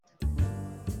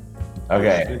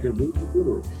Okay.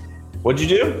 What'd you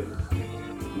do?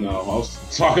 No, I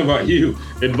was talking about you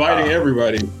inviting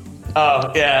everybody.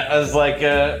 Oh, yeah. I was like,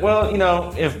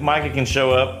 well, if Micah can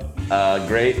show up,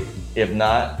 great. If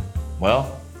not,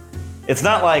 well, it's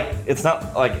not like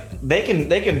they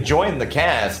can join the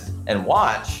cast and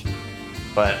watch,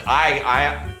 but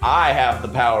I have the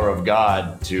power of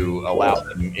God to allow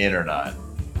them in or not.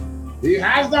 He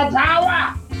has the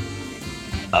power.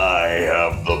 I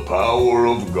have the power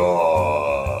of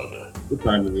God. What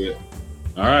time is it?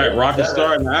 All right, Rockets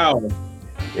start in an hour.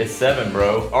 It's 7,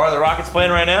 bro. Oh, are the Rockets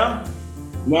playing right now?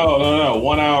 No.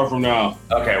 1 hour from now.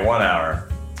 Okay, 1 hour.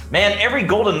 Man, every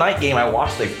Golden Knight game I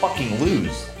watch, they fucking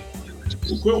lose.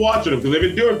 Well, quit watching them because they've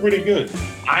been doing pretty good.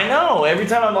 I know. Every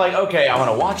time I'm like, okay, I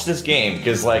want to watch this game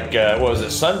because, like, what was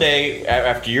it, Sunday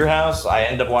after your house? I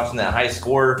ended up watching that high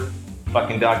score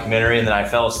fucking documentary, and then I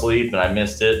fell asleep and I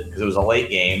missed it because it was a late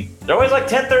game. They're always like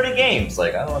 10:30 games.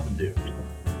 Like, I don't know what to do.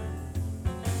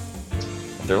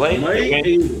 If they're late.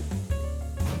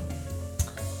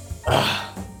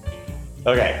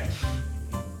 Okay.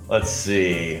 Let's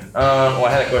see. Well, I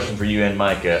had a question for you and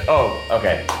Micah. Oh,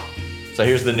 okay. So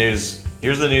here's the news.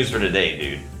 Here's the news for today,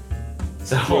 dude.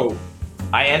 So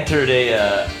I entered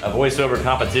a voiceover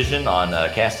competition on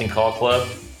Casting Call Club,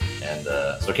 and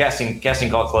so Casting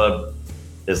Call Club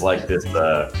is like this.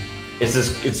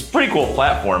 It's a pretty cool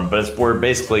platform, but it's where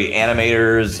basically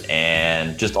animators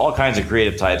and just all kinds of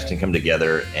creative types can come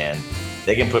together, and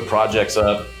they can put projects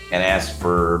up and ask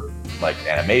for like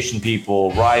animation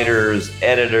people, writers,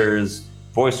 editors,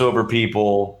 voiceover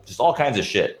people, just all kinds of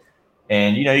shit.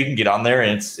 And you can get on there,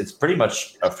 and it's pretty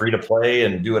much a free to play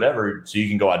and do whatever. So you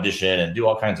can go audition and do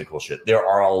all kinds of cool shit. There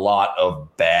are a lot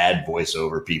of bad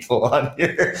voiceover people on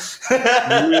here.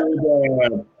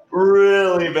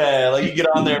 Really bad. Like you get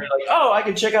on there and you're like, oh, I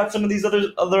can check out some of these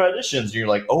other auditions. And you're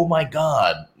like, oh my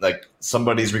God, like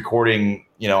somebody's recording,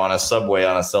 on a subway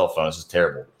on a cell phone. It's just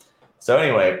terrible. So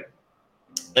anyway,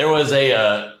 there was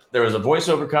a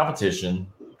voiceover competition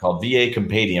called VA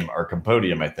Compodium,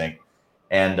 I think.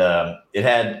 And it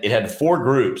had 4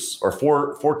 groups or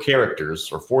four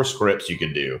characters or 4 scripts you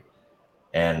could do.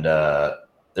 And there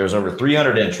was over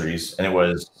 300 entries, and it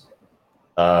was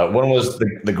one was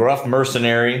the gruff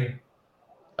mercenary,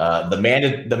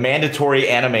 the mandatory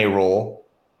anime role,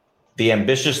 the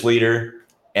ambitious leader,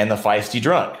 and the feisty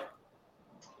drunk.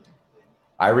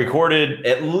 I recorded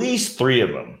at least 3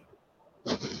 of them.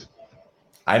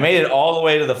 I made it all the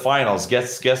way to the finals.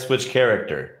 Guess which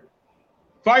character?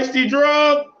 Feisty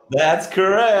drunk. That's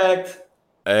correct.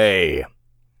 Hey,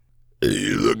 are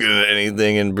you looking at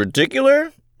anything in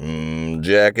particular,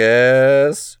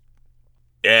 jackass?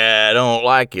 Yeah, I don't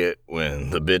like it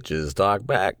when the bitches talk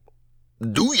back.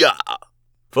 Do ya?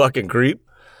 Fucking creep.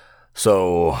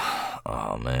 So,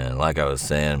 oh man, like I was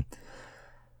saying,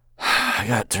 I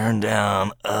got turned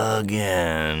down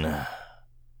again.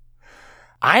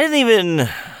 I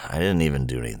didn't even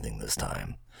do anything this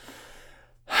time.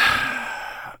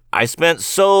 I spent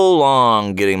so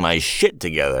long getting my shit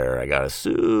together. I got a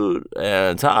suit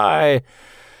and a tie.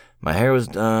 My hair was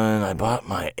done. I bought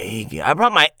my A game. I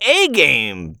brought my A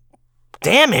game.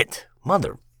 Damn it,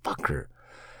 motherfucker.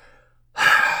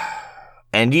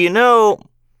 And you know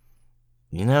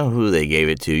who they gave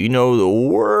it to. You know the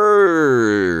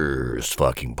worst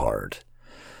fucking part.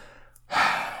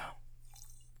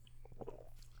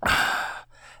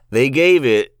 They gave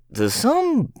it to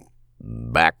some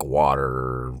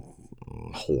backwater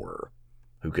whore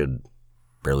who could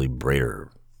barely braid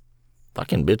her.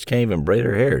 Fucking bitch can't even braid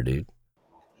her hair, dude.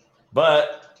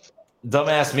 But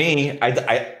dumbass me,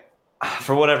 I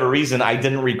for whatever reason, I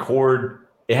didn't record.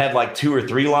 It had like 2 or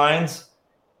 3 lines,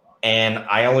 and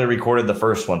I only recorded the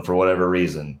first one for whatever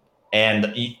reason.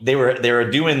 And they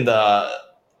were doing the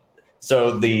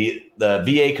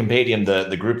VA Compadium,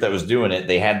 the group that was doing it.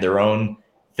 They had their own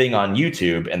thing on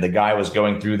YouTube, and the guy was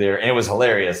going through there, and it was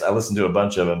hilarious. I listened to a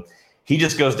bunch of them. He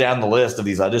just goes down the list of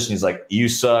these auditions. He's like, you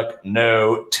suck.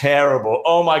 No. Terrible.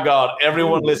 Oh my God.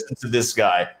 Everyone listen to this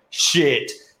guy.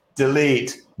 Shit.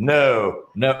 Delete. No.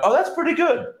 Oh, that's pretty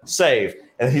good. Save.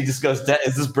 And he just goes down.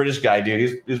 It's this British guy,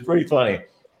 dude. He's pretty funny.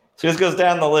 So he just goes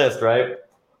down the list, right?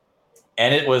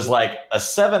 And it was like a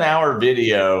 7-hour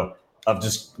video of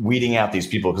just weeding out these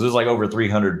people because there's like over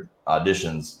 300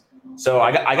 auditions. So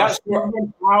I got a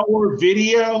 7-hour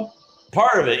video.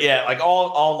 Part of it, yeah, like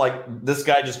all like this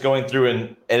guy just going through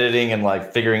and editing and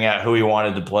like figuring out who he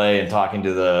wanted to play and talking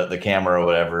to the camera or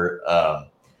whatever.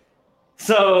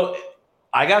 So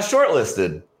I got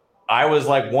shortlisted. I was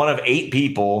like one of 8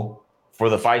 people for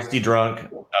the feisty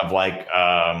drunk of like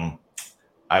I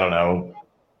don't know,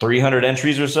 300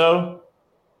 entries or so.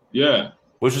 Yeah.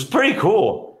 which was pretty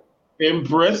cool.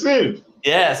 Impressive.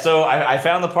 Yeah, so I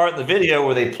found the part in the video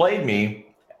where they played me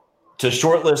to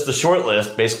shortlist the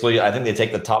shortlist. Basically, I think they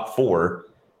take the top 4.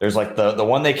 There's like the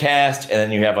one they cast, and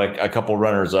then you have like a couple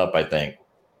runners up, I think.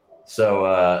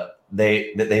 So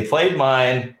they played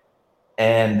mine,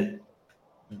 and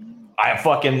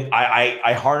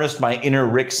I harnessed my inner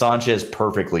Rick Sanchez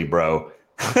perfectly, bro.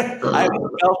 I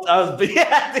was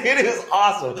yeah, dude, it was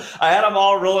awesome. I had them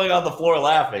all rolling on the floor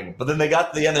laughing, but then they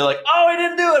got to the end, they're like, "Oh, he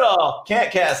didn't do it all.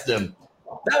 Can't cast him."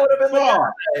 That would have been the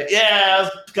guy. Yeah, I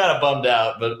was kind of bummed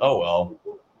out, but oh well.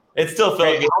 It still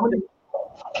felt good.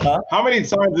 How many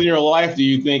times in your life do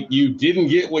you think you didn't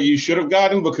get what you should have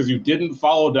gotten because you didn't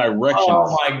follow directions?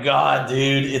 Oh my god,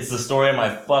 dude. It's the story of my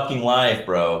fucking life,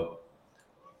 bro.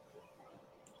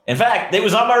 In fact, it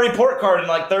was on my report card in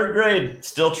like 3rd grade.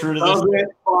 Still true to this.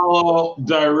 Doesn't follow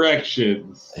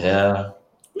directions. Yeah.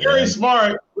 Very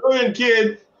smart, brilliant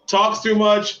kid, talks too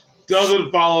much,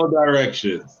 doesn't follow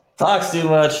directions. Talks too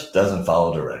much, doesn't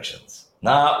follow directions.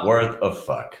 Not worth a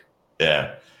fuck.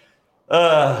 Yeah.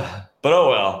 But oh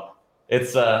well.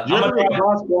 It's Did you ever get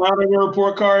class clown on your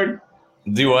report card?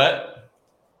 Do what?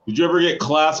 Did you ever get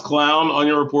class clown on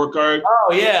your report card?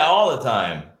 Oh yeah, all the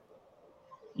time.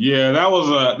 Yeah, that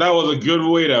was a good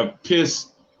way to piss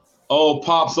old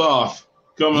pops off.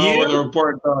 Coming on with a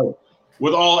report card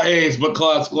with all A's but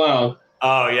class clown.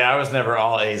 Oh yeah, I was never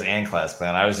all A's and class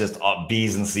clown. I was just all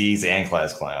B's and C's and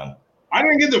class clown. I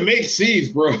didn't get to make C's,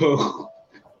 bro.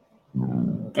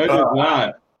 I did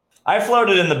not. I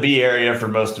floated in the B area for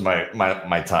most of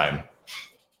my time.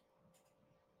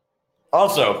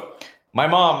 Also, my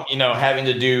mom, having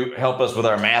to help us with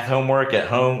our math homework at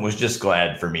home was just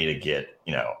glad for me to get,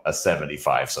 a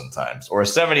 75 sometimes or a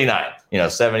 79,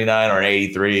 79 or an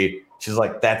 83. She's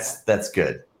like, that's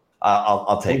good.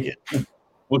 I'll take it.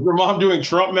 Was your mom doing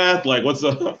Trump math? Like, what's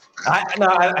up?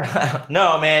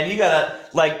 No, man, you gotta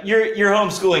you're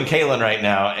homeschooling Kaylin right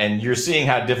now, and you're seeing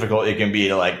how difficult it can be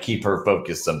to keep her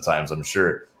focused sometimes. I'm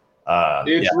sure.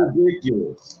 It's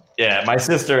ridiculous. Yeah, my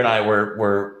sister and I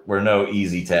were no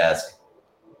easy task.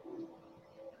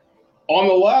 On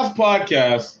the last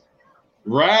podcast,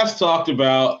 Raz talked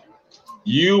about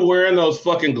you wearing those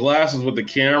fucking glasses with the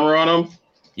camera on them.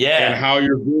 Yeah, and how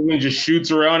your vision just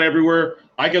shoots around everywhere.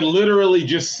 I can literally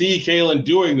just see Kaylin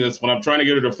doing this when I'm trying to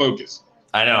get her to focus.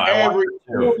 I know.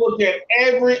 Look at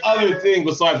every other thing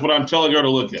besides what I'm telling her to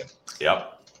look at.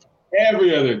 Yep.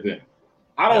 Every other thing.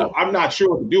 I'm not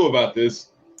sure what to do about this.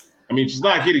 I mean, she's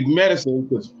not getting medicine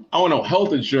because I want no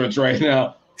health insurance right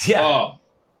now. Yeah.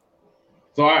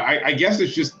 So I guess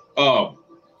it's just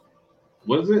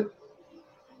what is it?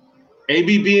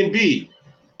 ABB and B.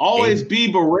 Always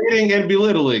be berating and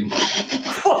belittling.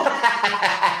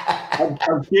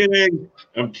 I'm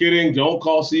kidding. Don't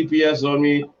call CPS on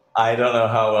me. I don't know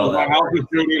how well my house is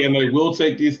dirty, and they will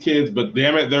take these kids, but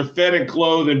damn it, they're fed and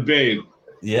clothed and bathed.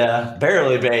 Yeah,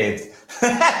 barely bathed.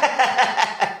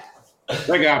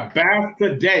 They got bath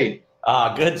today.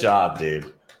 Good job,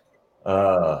 dude.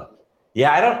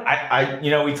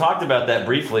 Yeah, we talked about that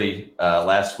briefly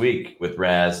last week with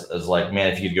Raz. I was like,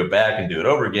 man, if you could go back and do it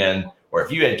over again, or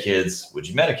if you had kids, would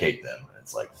you medicate them? And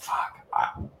it's like, fuck,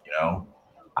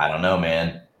 I don't know,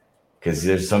 man, because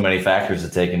there's so many factors to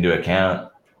take into account.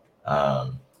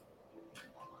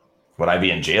 Would I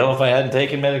be in jail if I hadn't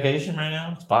taken medication right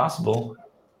now? It's possible.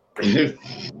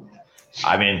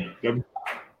 I mean,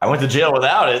 I went to jail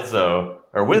without it,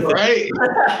 or with it.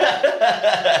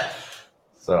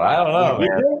 So I don't know,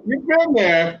 man. You've been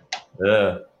there.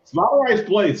 Yeah. It's not a nice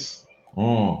place.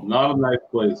 Not a nice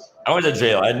place. I went to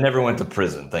jail. I never went to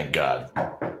prison, thank God.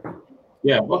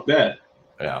 Yeah, fuck that.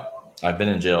 Yeah. I've been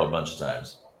in jail a bunch of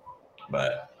times.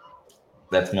 But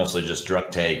that's mostly just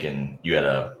drunk take and you had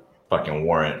a fucking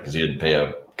warrant because you didn't pay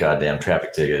a goddamn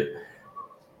traffic ticket.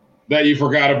 That you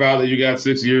forgot about that you got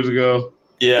 6 years ago.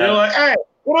 Yeah. You're like, hey,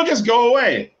 it'll just go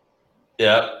away.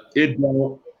 Yeah. It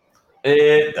don't.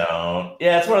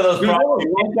 Yeah, it's one of those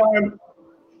problems.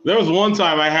 There was one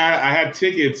time I had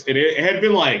tickets, and it had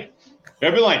been like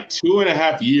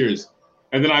 2.5 years,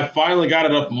 and then I finally got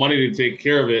enough money to take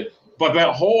care of it. But that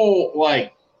whole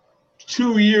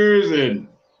 2 years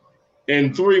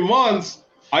and 3 months,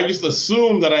 I just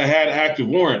assumed that I had active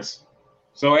warrants,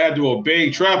 so I had to obey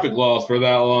traffic laws for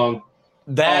that long.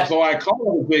 So I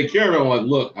called to take care of it. I'm like,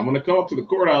 look, I'm going to come up to the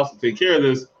courthouse to take care of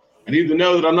this. I need to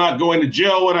know that I'm not going to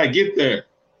jail when I get there.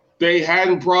 They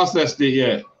hadn't processed it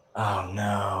yet. Oh,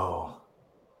 no.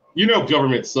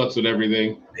 Government sucks at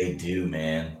everything. They do,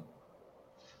 man.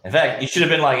 In fact, you should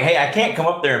have been like, hey, I can't come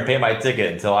up there and pay my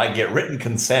ticket until I get written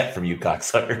consent from you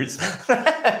cocksuckers.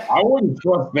 I wouldn't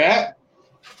trust that.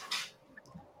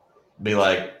 be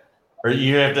like, or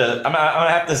you have to. I'm gonna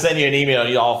have to send you an email.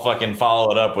 You all fucking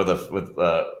follow it up with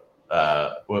a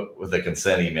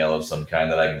consent email of some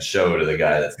kind that I can show to the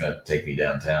guy that's gonna take me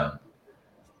downtown.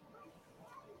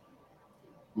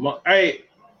 Hey,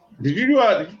 did you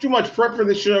do too much prep for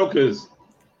this show? Because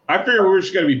I figure we're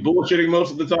just gonna be bullshitting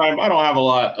most of the time. I don't have a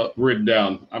lot written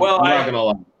down. I'm not gonna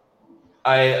lie.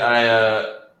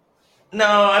 No,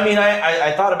 I mean,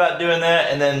 I thought about doing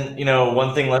that, and then,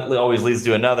 one thing always leads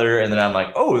to another, and then I'm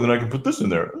like, oh, then I can put this in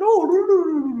there.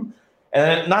 No. And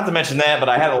then, not to mention that, but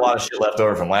I had a lot of shit left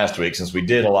over from last week since we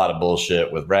did a lot of bullshit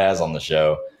with Raz on the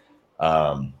show.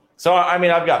 So, I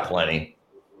mean, I've got plenty,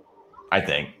 I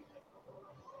think.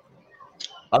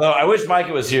 Although I wish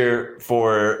Micah was here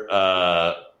for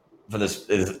this.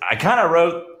 I kind of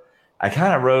wrote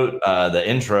the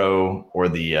intro or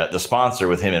the sponsor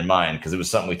with him in mind because it was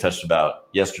something we touched about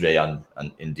yesterday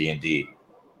in D&D.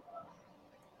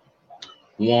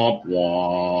 Womp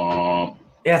womp.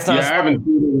 Yeah, it's not. I haven't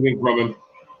seen anything from him.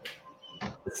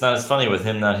 It's not as funny with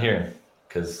him not here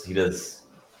because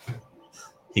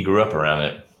he grew up around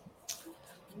it.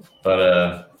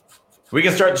 But we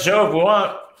can start the show if we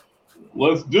want.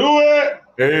 Let's do it.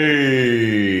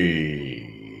 Hey.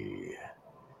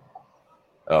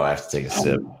 Oh, I have to take a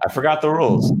sip. I forgot the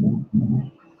rules.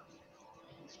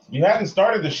 You haven't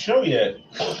started the show yet.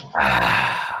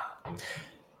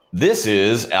 This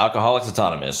is Alcoholics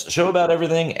Autonomous, a show about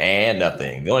everything and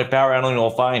nothing. The only power animal you'll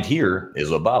find here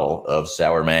is a bottle of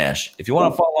sour mash. If you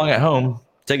want to follow along at home,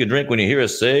 take a drink when you hear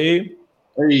us say,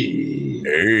 hey.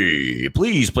 Hey.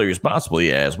 Please play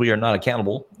responsibly as we are not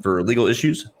accountable for legal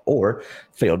issues or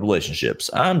failed relationships.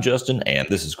 I'm Justin, and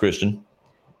this is Christian.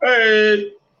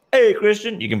 Hey. Hey,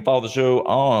 Christian. You can follow the show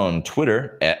on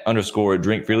Twitter at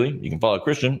 _drinkfreely. You can follow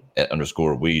Christian at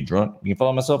 _weeddrunk. You can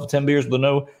follow myself at 10 beers with a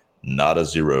no, not a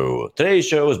zero. Today's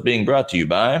show is being brought to you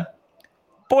by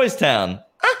Boys Town.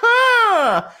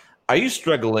 Aha! Are you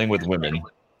struggling with women?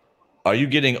 Are you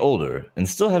getting older and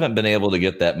still haven't been able to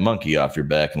get that monkey off your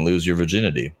back and lose your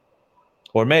virginity?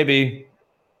 Or maybe,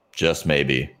 just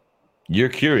maybe, you're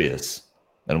curious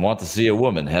and want to see a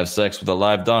woman have sex with a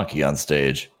live donkey on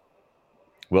stage.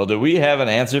 Well, do we have an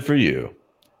answer for you?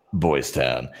 Boys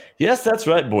Town. Yes, that's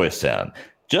right, Boys Town.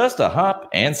 Just a hop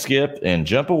and skip and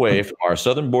jump away from our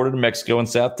southern border to Mexico and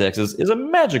South Texas is a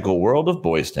magical world of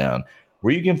Boys Town,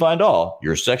 where you can find all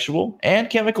your sexual and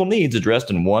chemical needs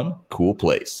addressed in one cool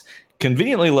place.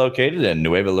 Conveniently located in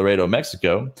Nuevo Laredo,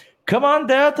 Mexico, come on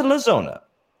down to La Zona.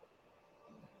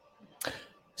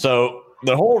 So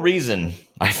the whole reason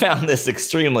I found this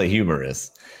extremely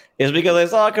humorous is because I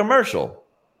saw a commercial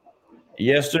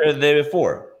yesterday or the day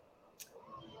before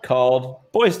called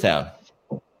Boys Town,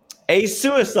 a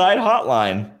suicide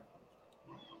hotline.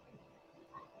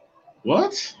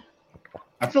 What?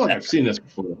 I feel like I've seen this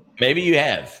before. Maybe you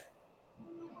have.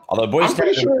 Although Boys I'm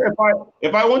pretty Town, sure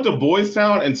if I went to Boys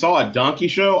Town and saw a donkey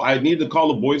show, I'd need to call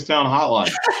the Boys Town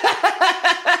hotline.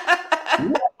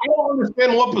 I don't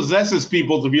understand what possesses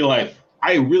people to be like,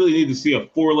 I really need to see a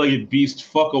four-legged beast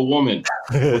fuck a woman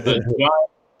with a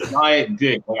giant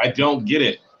dick. Like, I don't get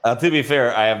it. to be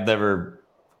fair, I have never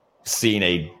seen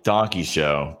a donkey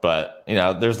show, but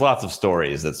there's lots of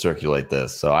stories that circulate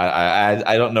this, so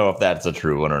I don't know if that's a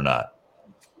true one or not.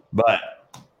 But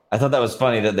I thought that was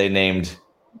funny that they named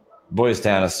Boys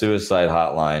Town a suicide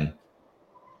hotline.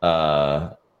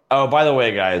 Oh, by the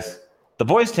way, guys, the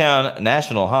Boys Town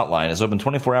National Hotline is open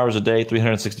 24 hours a day,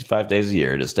 365 days a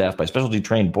year. It is staffed by specialty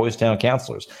trained Boys Town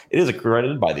counselors. It is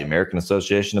accredited by the American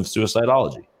Association of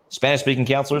Suicidology. Spanish-speaking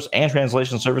counselors and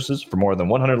translation services for more than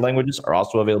 100 languages are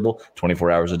also available 24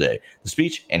 hours a day. The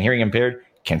speech and hearing impaired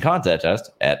can contact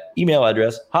us at email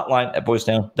address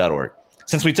hotline@boystown.org.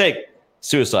 Since we take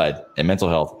suicide and mental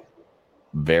health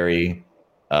very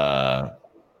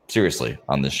seriously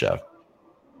on this show,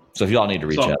 so if y'all need to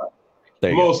reach out,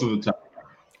 there you go. Most of the time.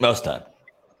 Most time.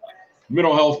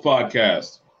 Mental health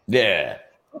podcast. Yeah.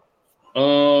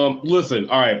 Listen,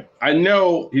 all right. I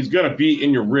know he's gonna be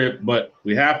in your rip, but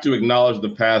we have to acknowledge the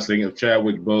passing of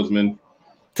Chadwick Boseman.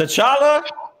 T'Challa?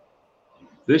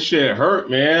 This shit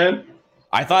hurt, man.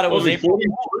 I thought it was April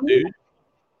 4th, dude.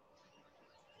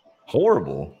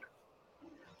 Horrible.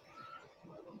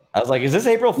 I was like, is this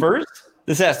April 1st?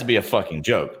 This has to be a fucking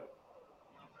joke.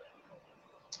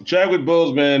 Chadwick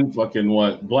Boseman, fucking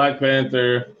what? Black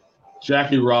Panther,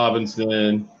 Jackie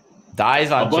Robinson.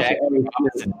 Dies on Jackie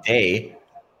Robinson Day.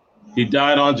 He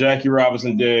died on Jackie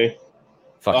Robinson Day.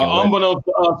 Unbeknownst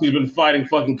to us, he's been fighting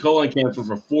fucking colon cancer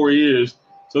for 4 years.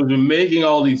 So he's been making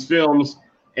all these films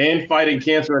and fighting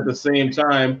cancer at the same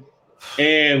time.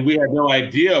 And we had no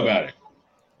idea about it.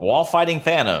 While fighting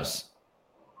Thanos.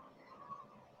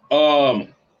 And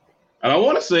I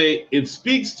want to say it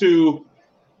speaks to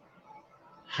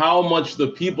how much the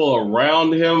people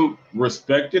around him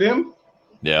respected him.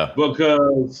 Yeah.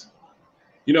 Because,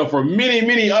 for many,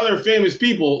 many other famous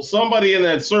people, somebody in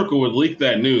that circle would leak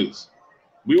that news.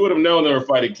 We would have known they were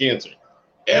fighting cancer.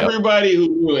 Yep. Everybody who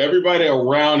knew, everybody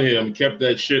around him kept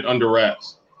that shit under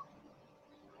wraps.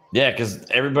 Yeah, because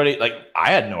everybody, I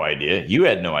had no idea. You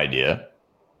had no idea.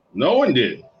 No one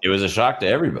did. It was a shock to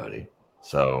everybody.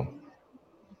 So,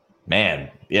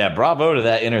 man, yeah, bravo to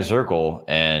that inner circle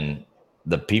and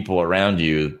the people around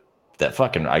you that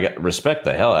respect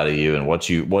the hell out of you and what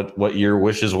your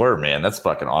wishes were, man. That's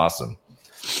fucking awesome.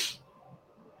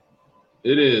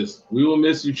 It is. We will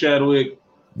miss you, Chadwick.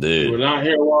 Dude. We're not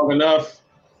here long enough.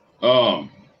 But all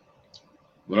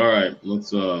right,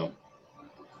 let's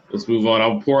move on.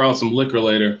 I'll pour out some liquor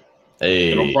later.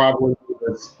 Hey. It'll probably be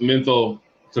this menthol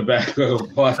tobacco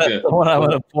vodka. That's the one I'm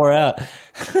going to pour out.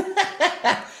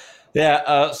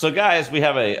 Yeah. So, guys, we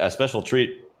have a special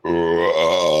treat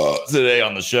today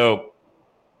on the show.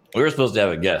 We were supposed to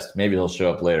have a guest. Maybe he'll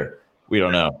show up later. We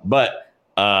don't know. But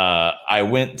I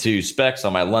went to Specs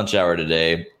on my lunch hour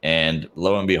today, and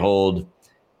lo and behold,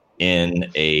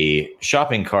 in a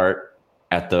shopping cart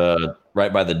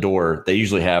right by the door, they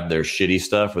usually have their shitty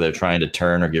stuff where they're trying to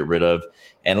turn or get rid of.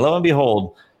 And lo and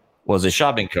behold, was a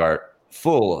shopping cart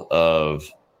full of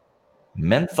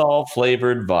menthol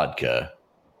flavored vodka.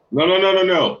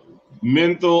 No.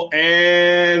 Menthol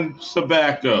and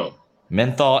tobacco.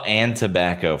 Menthol and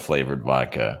tobacco flavored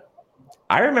vodka.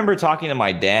 I remember talking to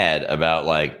my dad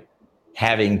about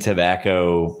having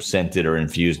tobacco scented or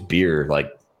infused beer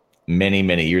many,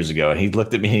 many years ago. And he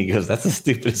looked at me and he goes, "That's the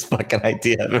stupidest fucking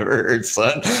idea I've ever heard,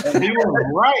 son." And he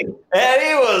was right. And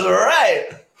he was right.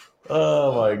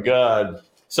 Oh my God.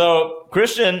 So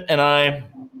Christian and I,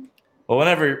 well,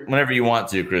 whenever you want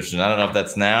to, Christian, I don't know if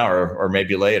that's now or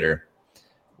maybe later.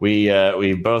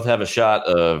 We both have a shot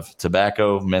of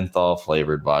tobacco menthol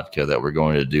flavored vodka that we're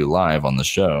going to do live on the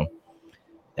show.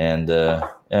 And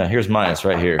here's mine. It's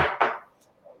right here.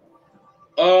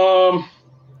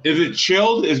 Is it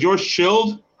chilled? Is yours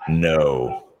chilled?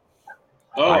 No.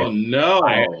 Oh no!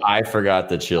 I forgot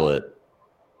to chill it.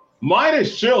 Mine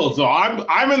is chilled, so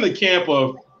I'm in the camp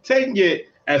of taking it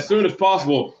as soon as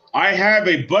possible. I have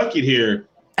a bucket here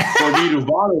for you to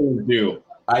vomit into.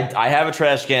 I have a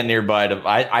trash can nearby.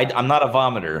 I'm not a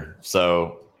vomiter,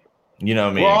 so you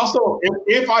know me. Well, also,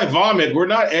 if I vomit, we're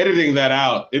not editing that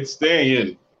out. It's staying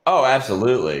in. Oh,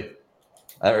 absolutely.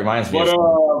 That reminds me.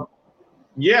 But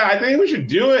yeah, I think we should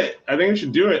do it.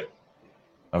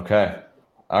 Okay.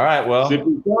 All right. Well,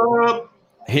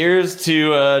 here's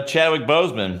to Chadwick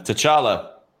Boseman, T'Challa.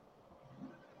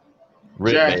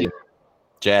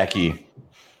 Jackie.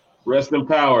 Rest in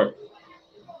power.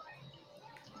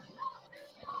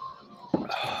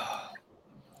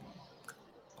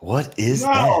 What is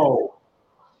that?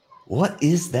 What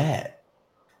is that?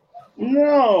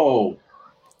 No.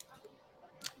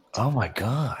 Oh my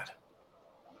God.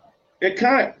 It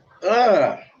kind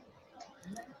of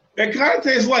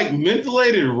tastes like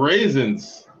mentholated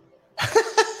raisins.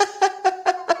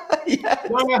 Yes.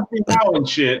 Don't ask me how and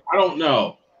shit. I don't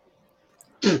know.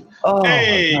 Oh,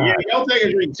 hey, yeah, y'all take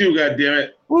a drink too,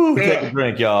 goddammit. Woo, take a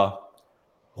drink, y'all.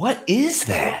 What is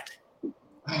that?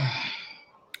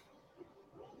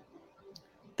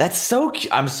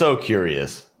 I'm so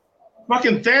curious.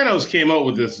 Fucking Thanos came out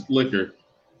with this liquor.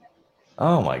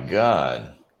 Oh my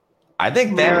God. I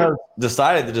think Thanos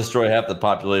decided to destroy half the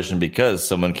population because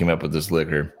someone came up with this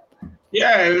liquor.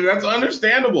 Yeah, that's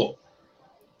understandable.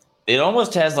 It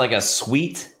almost has like a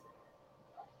sweet,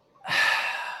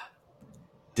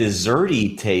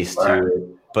 desserty taste to it,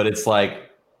 but it's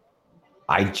like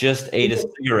I just ate a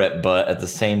cigarette butt at the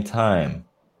same time.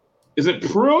 Is it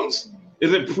prunes?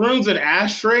 Is it prunes and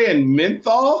ashtray and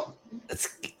menthol?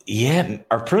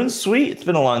 Are prunes sweet? It's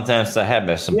been a long time since I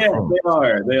had some prunes.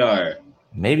 They are.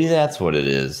 Maybe that's what it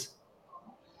is.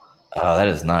 Oh, that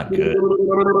is not good.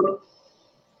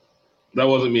 That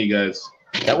wasn't me, guys.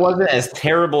 That wasn't as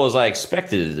terrible as I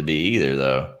expected it to be either,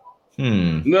 though.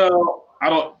 No, I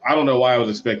don't know why I was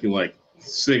expecting like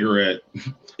cigarette.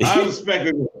 I was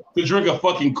expecting to drink a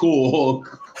fucking Cool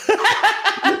Hulk.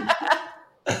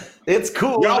 It's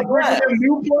cool. Y'all drinking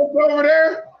Newport over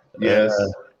there? Yes.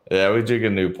 Yeah, we drink a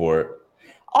Newport.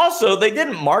 Also, they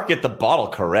didn't market the bottle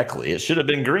correctly. It should have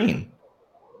been green.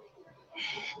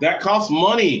 That costs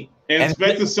money. And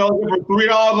expect to sell it for $3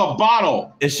 a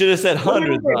bottle. It should have said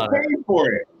hundreds on it.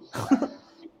 For it.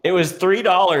 It was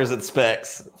 $3 at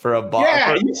Specs for a bottle.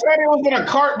 Yeah, you said it was in a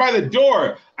cart by the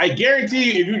door. I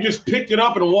guarantee you, if you just picked it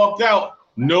up and walked out,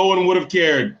 no one would have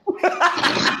cared.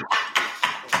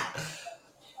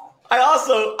 I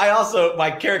also, my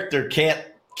character can't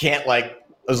like.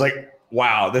 I was like,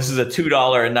 wow, this is a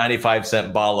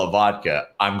 $2.95 bottle of vodka.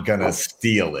 I'm gonna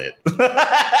steal it.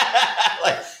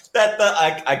 Like that.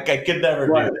 I could never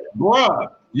do that, bruh.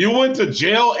 You went to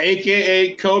jail,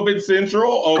 aka COVID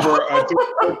Central, over a.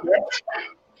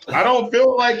 I don't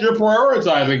feel like you're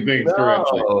prioritizing things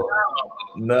correctly.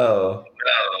 No.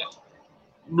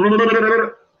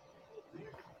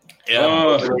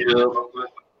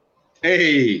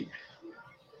 Hey.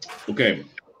 Okay.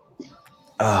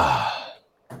 I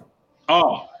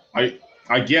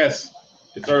guess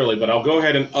it's early, but I'll go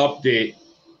ahead and update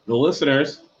the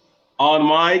listeners on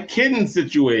my kitten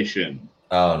situation.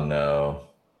 Oh no.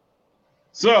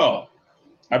 So,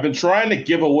 I've been trying to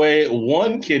give away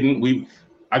one kitten.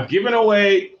 I've given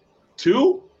away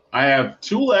 2. I have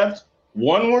 2 left.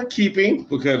 1 we're keeping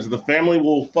because the family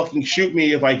will fucking shoot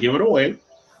me if I give it away.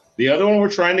 The other one we're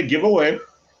trying to give away.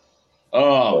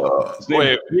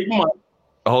 Wait.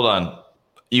 Hold on.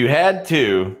 You had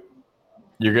 2.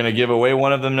 You're going to give away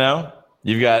one of them now?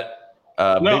 You've got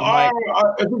Big Mike.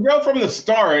 If we go from the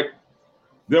start,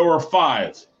 there were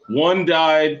 5. 1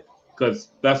 died because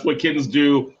that's what kittens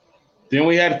do. Then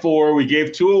we had 4. We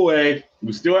gave 2 away.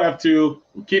 We still have 2.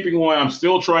 We're keeping 1. I'm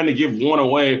still trying to give 1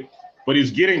 away, but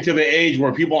he's getting to the age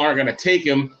where people aren't going to take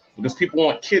him because people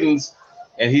want kittens,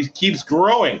 and he keeps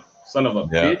growing. Son of a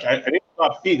bitch. I need to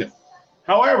stop feeding him.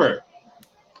 However,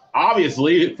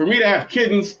 obviously, for me to have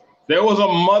kittens, there was a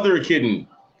mother kitten.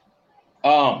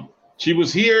 She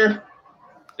was here.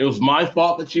 It was my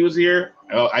fault that she was here.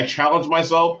 I challenged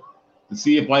myself to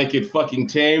see if I could fucking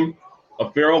tame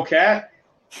a feral cat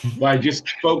by just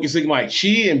focusing my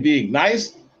chi and being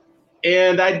nice.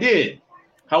 And I did.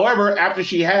 However, after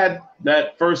she had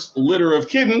that first litter of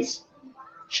kittens,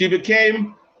 she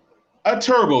became a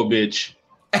turbo bitch.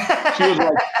 She was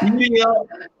like beating up.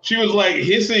 She was like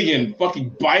hissing and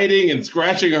fucking biting and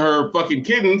scratching her fucking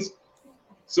kittens.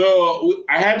 So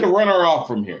I had to run her off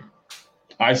from here.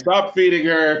 I stopped feeding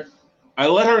her. I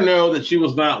let her know that she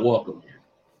was not welcome here.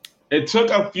 It took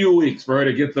a few weeks for her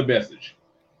to get the message.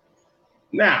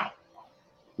 Now,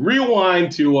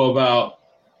 rewind to about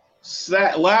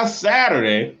last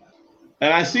Saturday,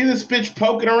 and I see this bitch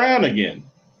poking around again.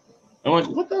 I'm like,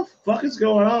 what the fuck is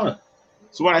going on?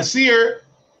 So when I see her,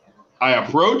 I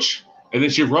approach, and then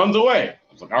she runs away.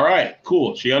 I was like, all right,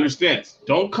 cool. She understands.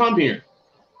 Don't come here.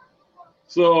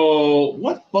 So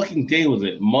what fucking day was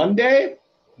it? Monday?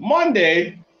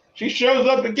 Monday, she shows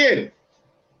up again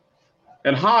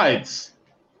and hides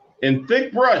in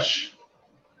thick brush.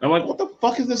 I'm like, what the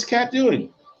fuck is this cat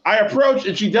doing? I approach,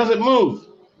 and she doesn't move.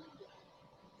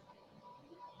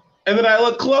 And then I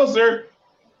look closer,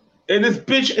 and this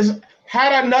bitch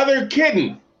had another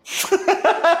kitten. She came back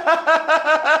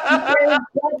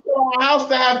to our house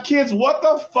to have kids. What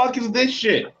the fuck is this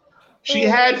shit? She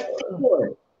had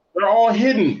 4. They're all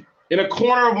hidden in a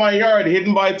corner of my yard,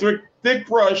 hidden by thick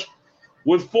brush,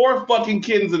 with 4 fucking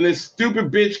kittens and this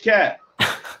stupid bitch cat.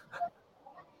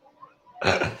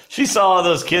 She saw all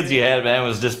those kids you had, man,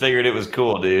 was just figured it was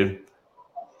cool, dude.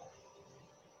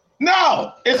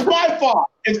 No, it's my fault.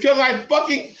 It's because I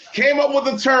fucking came up with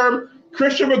the term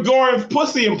Christian McGoran's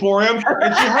Pussy Emporium,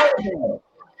 and she heard me.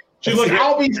 She's like,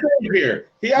 I'll be safe here.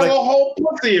 He has a whole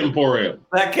pussy emporium.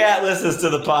 That cat listens to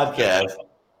the podcast.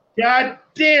 God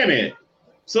damn it.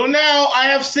 So now I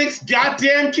have 6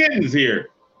 goddamn kittens here.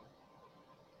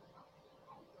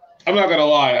 I'm not gonna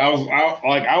lie.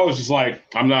 I was just like,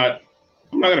 I'm not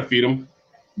gonna feed them.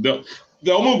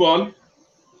 They'll move on.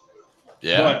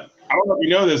 Yeah. But I don't know if you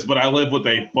know this, but I live with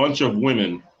a bunch of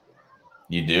women.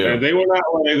 You do. And they will not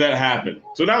let that happen.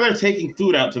 So now they're taking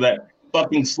food out to that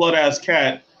fucking slut-ass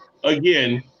cat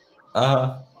again.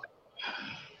 Uh-huh.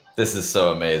 This is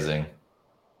so amazing.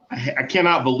 I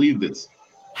cannot believe this.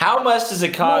 How much does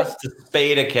it cost to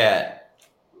spade a cat?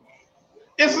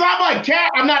 It's not my cat.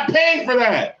 I'm not paying for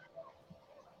that.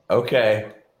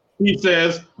 Okay. He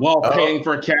says, while paying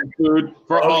for cat food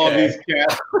for all of these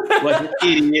cats, like an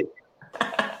idiot.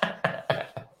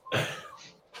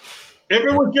 If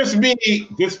it was just me,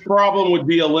 this problem would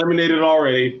be eliminated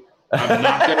already. I'm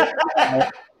not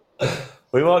gonna.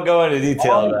 We won't go into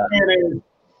detail on that.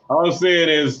 All I'm saying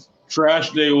is,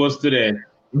 trash day was today.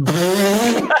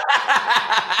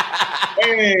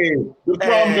 Hey, the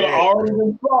problem could already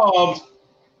been solved,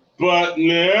 but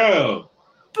no.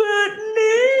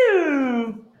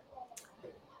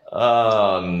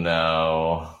 Oh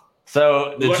no.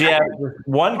 So did you have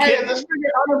one kid? Hey, this nigga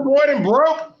unemployed and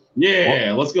broke?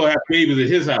 Yeah, let's go have babies at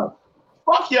his house.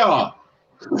 Fuck y'all.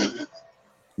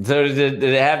 So did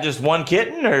it have just one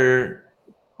kitten or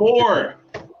 4?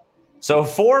 So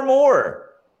 4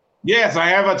 more. Yes, I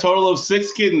have a total of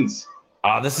 6 kittens.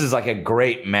 This is like a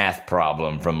great math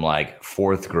problem from like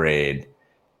 4th grade.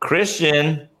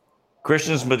 Christian's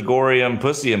Megorium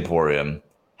Pussy Emporium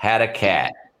had a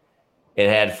cat. It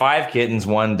had 5 kittens,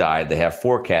 1 died. They have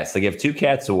 4 cats. They give 2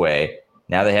 cats away.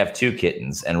 Now they have 2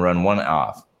 kittens and run 1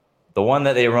 off. The one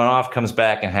that they run off comes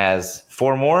back and has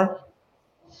 4 more?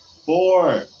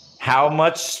 4. How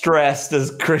much stress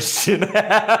does Christian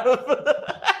have?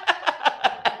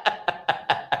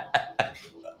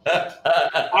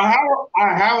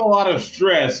 I have a lot of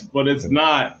stress, but it's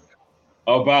not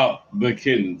about the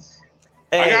kittens.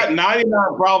 Hey. I got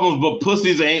 99 problems, but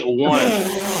pussies ain't one.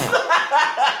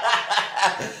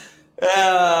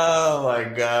 Oh my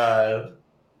god!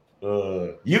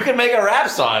 You can make a rap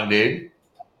song, dude. You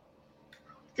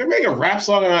can make a rap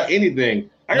song about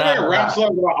anything. I can make a rap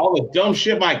song about all the dumb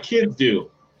shit my kids do.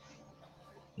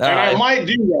 And I might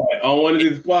do that on one of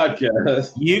these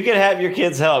podcasts. You could have your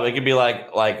kids help. It could be like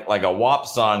a WAP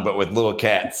song, but with little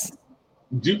cats.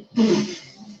 And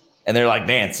they're like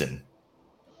dancing.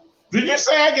 Did you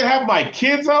say I can have my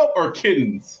kids help or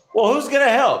kittens? Well, who's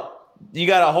gonna help? You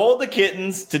gotta hold the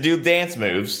kittens to do dance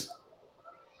moves.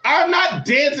 I'm not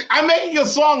dancing. I'm making a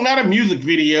song, not a music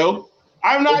video.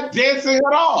 I'm not dancing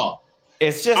at all.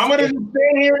 It's just I'm gonna just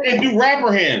stand here and do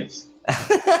rapper hands.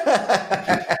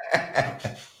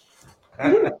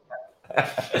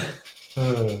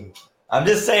 I'm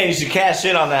just saying you should cash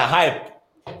in on that hype,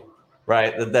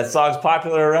 right? That song's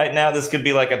popular right now. This could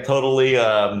be like a totally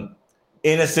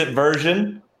innocent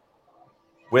version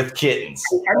with kittens.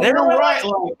 You're right.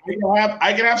 Like,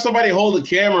 I can have somebody hold the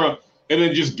camera and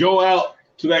then just go out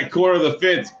to that corner of the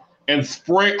fence and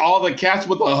spray all the cats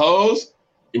with a hose.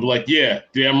 And be like, yeah,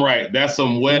 damn right. That's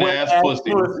some wet ass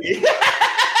pussy.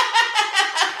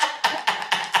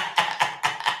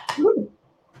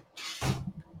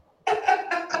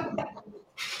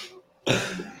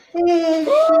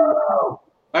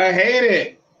 I hate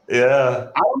it. Yeah.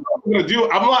 I don't know what I'm gonna do.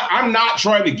 I'm not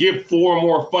trying to give 4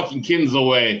 more fucking kittens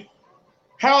away.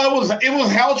 Hell, it was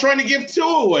hell trying to give 2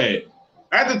 away.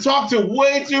 I had to talk to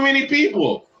way too many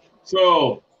people.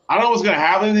 So I don't know what's gonna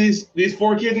happen to these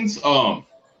 4 kittens.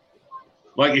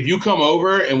 Like if you come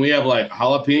over and we have like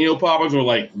jalapeno poppers or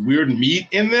like weird meat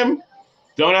in them,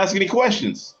 don't ask any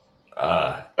questions.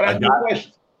 But ask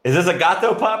questions. Is this a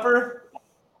gato popper?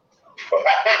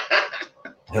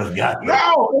 No, it's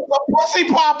a pussy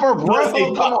popper, bro.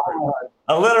 Pussy popper.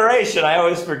 Alliteration. I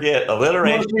always forget.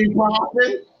 Alliteration. Pussy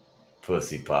popper.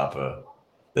 Pussy popper.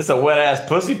 This is a wet ass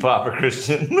pussy popper,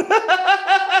 Christian.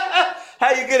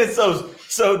 How you get it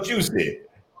so juicy?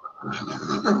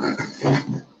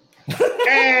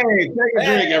 Hey, take a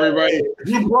drink, everybody.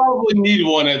 You probably need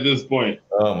one at this point.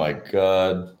 Oh my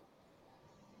god.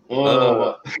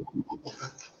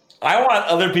 I want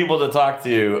other people to talk to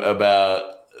you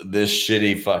about this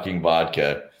shitty fucking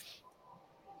vodka.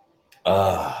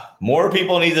 More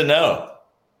people need to know.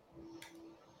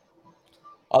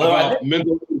 Although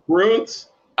mental influence?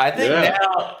 I think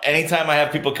now, anytime I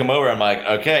have people come over, I'm like,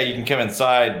 okay, you can come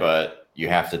inside, but you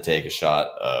have to take a shot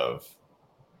of.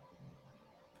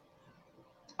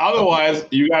 Otherwise,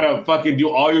 you gotta fucking do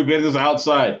all your business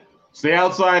outside. Stay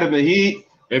outside in the heat.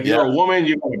 If you're a woman,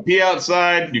 you gotta pee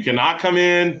outside. You cannot come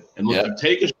in unless you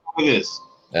take a shot of this.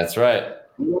 That's right.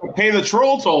 You gotta pay the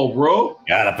troll toll, bro.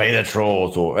 Gotta pay the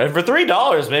troll toll. And for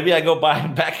 $3, maybe I go buy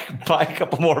a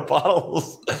couple more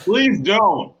bottles. Please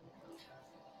don't.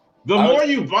 The more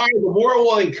you buy, the more it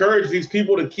will encourage these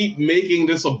people to keep making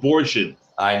this abortion.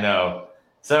 I know.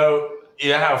 So you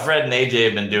know how Fred and AJ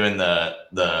have been doing the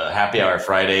happy hour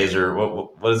Fridays, or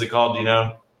what is it called? Do you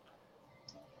know?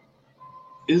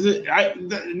 Is it?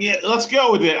 Yeah, let's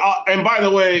go with it. And by the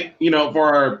way,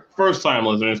 for our first time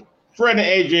listeners, Fred and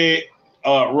AJ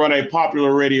run a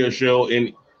popular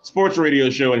sports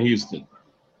radio show in Houston.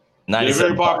 They're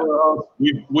very popular.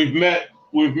 We've met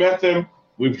them.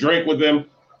 We've drank with them.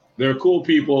 They're cool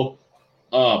people.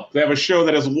 They have a show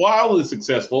that is wildly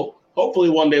successful. Hopefully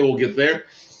one day we'll get there.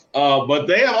 But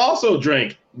they have also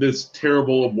drank this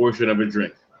terrible abortion of a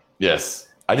drink. Yes.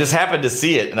 I just happened to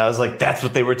see it, and I was like, that's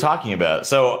what they were talking about.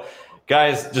 So,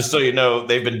 guys, just so you know,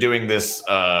 they've been doing this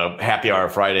happy hour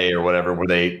Friday or whatever, where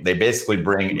they basically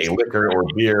bring a liquor or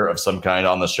beer of some kind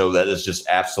on the show that is just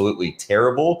absolutely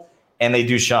terrible, and they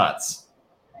do shots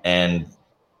and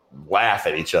laugh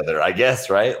at each other, I guess,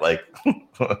 right? Like,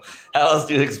 how else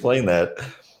do you explain that?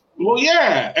 Well,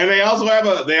 yeah, and they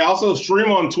also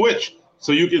stream on Twitch,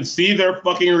 so you can see their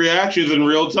fucking reactions in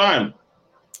real time.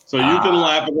 So you can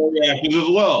laugh at their reactions as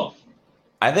well.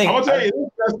 I'm gonna tell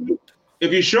you this,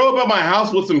 if you show up at my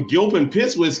house with some Gilpin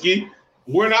piss whiskey,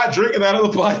 we're not drinking that on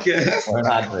the podcast. We're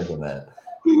not drinking that.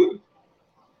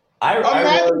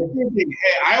 Imagine thinking,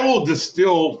 hey, I will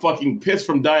distill fucking piss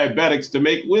from diabetics to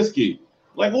make whiskey.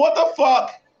 Like, what the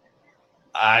fuck?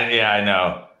 I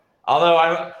know. Although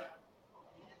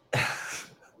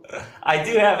I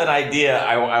do have an idea.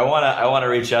 I wanna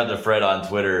reach out to Fred on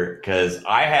Twitter because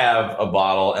I have a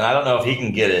bottle, and I don't know if he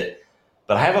can get it,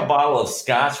 but I have a bottle of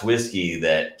Scotch whiskey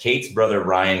that Kate's brother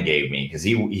Ryan gave me because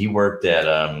he worked at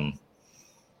a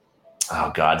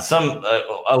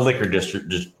liquor district,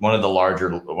 just one of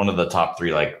the top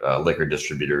three liquor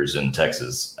distributors in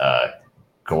Texas,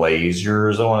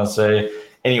 Glaziers, I want to say.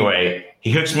 Anyway,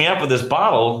 he hooks me up with this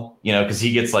bottle, because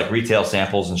he gets like retail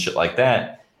samples and shit like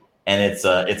that, and it's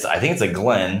I think it's a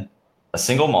Glen, a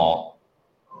single malt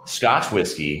Scotch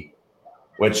whiskey,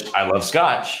 which I love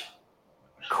Scotch,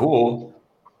 cool,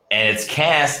 and it's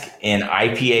cask in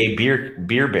IPA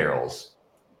beer barrels.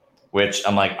 Which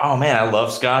I'm like, oh man, I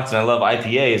love Scotch and I love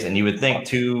IPAs. And you would think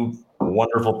two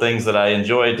wonderful things that I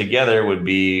enjoy together would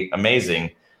be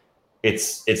amazing.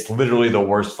 It's literally the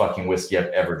worst fucking whiskey I've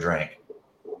ever drank.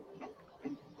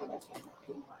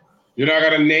 You're not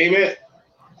gonna name it?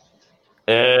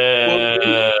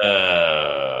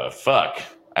 Fuck.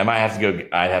 I'd have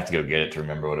to go get it to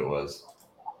remember what it was.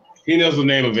 He knows the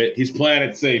name of it. He's playing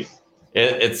it safe.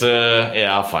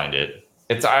 I'll find it.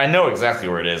 I know exactly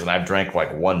where it is, and I've drank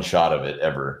like one shot of it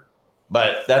ever.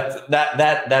 But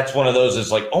that's one of those.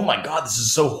 It's like, oh my god, this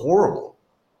is so horrible.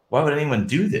 Why would anyone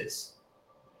do this?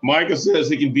 Micah says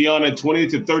he can be on in 20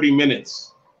 to 30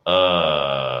 minutes. Hey,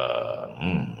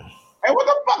 what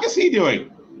the fuck is he doing?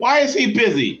 Why is he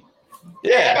busy?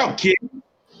 Yeah, no kid.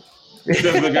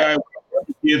 Says the guy with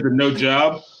kids and no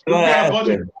job. I'm gonna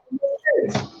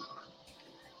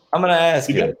ask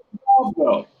him.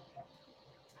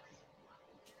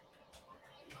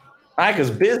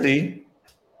 Micah's busy.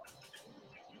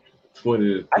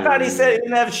 I thought he said he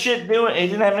didn't have shit doing. He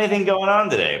didn't have anything going on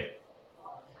today.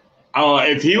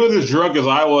 If he was as drunk as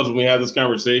I was when we had this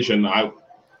conversation, I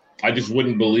just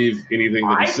wouldn't believe anything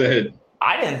that he said.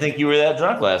 I didn't think you were that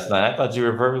drunk last night. I thought you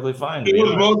were perfectly fine. It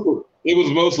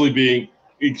was mostly being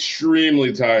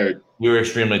extremely tired. You were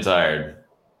extremely tired,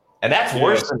 and that's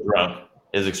worse than drunk.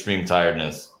 Is extreme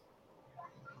tiredness.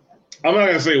 I'm not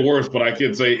going to say worse, but I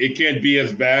can say it can't be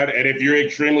as bad. And if you're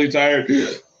extremely tired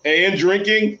and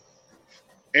drinking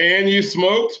and you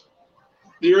smoked,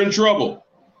 you're in trouble.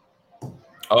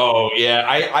 Oh, yeah.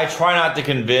 I try not to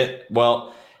convince.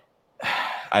 Well,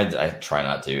 I try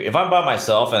not to. If I'm by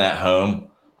myself and at home,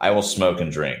 I will smoke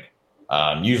and drink.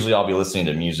 Usually I'll be listening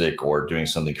to music or doing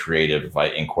something creative if I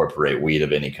incorporate weed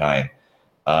of any kind.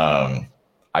 I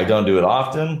don't do it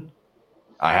often.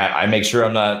 I make sure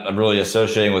I'm really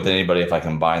associating with anybody if I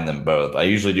combine them both. I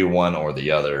usually do one or the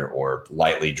other, or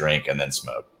lightly drink and then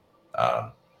smoke.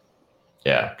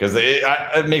 Because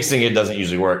mixing it doesn't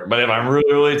usually work. But if I'm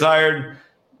really, really tired,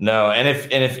 no. And if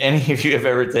any of you have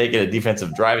ever taken a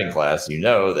defensive driving class, you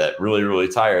know that really, really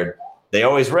tired, they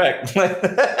always wreck.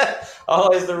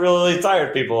 Always the really, really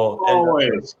tired people.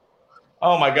 Always.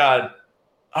 Oh my God.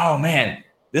 Oh man,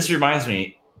 this reminds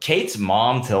me. Kate's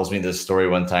mom tells me this story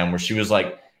one time where she was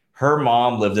like, her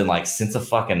mom lived in like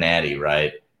Cincinnati,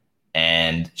 right?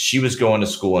 And she was going to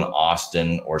school in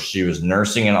Austin, or she was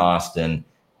nursing in Austin,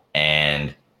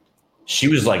 and she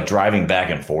was like driving back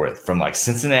and forth from like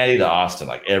Cincinnati to Austin,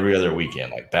 like every other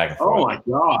weekend, like back and forth. Oh my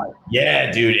God.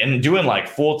 Yeah, dude. And doing like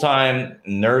full-time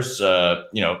nurse,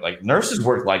 like nurses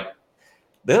work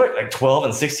they work like 12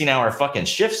 and 16-hour fucking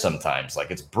shifts sometimes.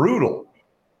 Like it's brutal.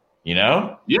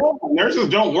 Yeah, nurses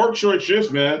don't work short shifts,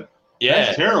 man. Yeah,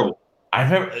 that's terrible. I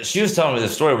remember she was telling me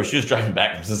this story where she was driving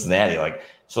back from Cincinnati,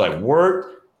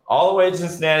 worked all the way to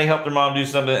Cincinnati, helped her mom do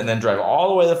something, and then drive all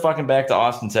the way the fucking back to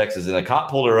Austin, Texas. And the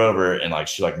cop pulled her over, and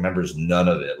she remembers none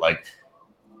of it.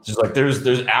 She's like,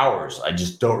 there's hours I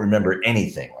just don't remember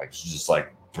anything. She's just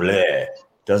bleh,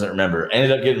 doesn't remember.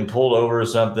 Ended up getting pulled over or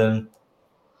something.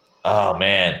 Oh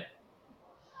man,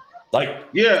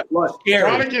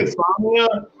 chronic insomnia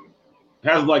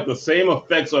has the same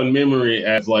effects on memory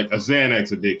as a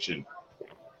Xanax addiction.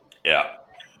 Yeah.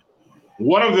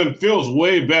 One of them feels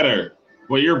way better,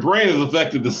 but your brain is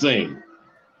affected the same.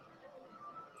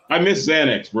 I miss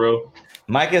Xanax, bro.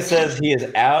 Micah says he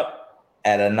is out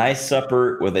at a nice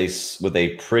supper with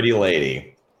a pretty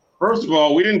lady. First of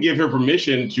all, we didn't give her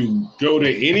permission to go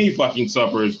to any fucking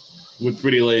suppers with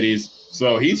pretty ladies,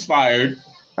 so he's fired.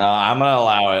 I'm going to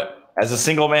allow it. As a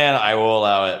single man, I will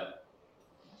allow it.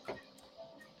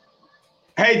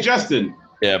 Hey, Justin.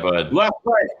 Yeah, bud. Last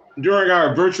night, during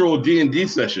our virtual D&D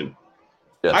session,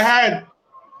 yes, I had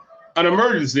an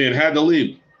emergency and had to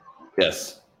leave.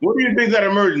 Yes. What do you think that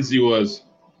emergency was?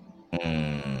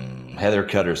 Heather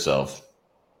cut herself.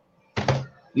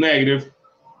 Negative.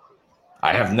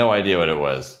 I have no idea what it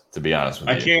was, to be honest with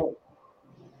you. I can't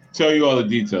tell you all the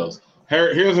details.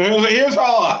 Here's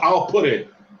how I'll put it.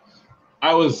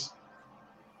 I was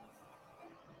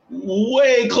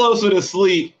way closer to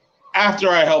sleep after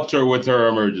I helped her with her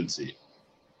emergency.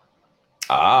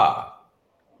 Ah.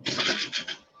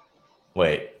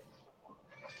 Wait.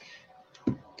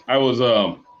 I was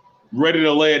ready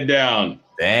to lay it down.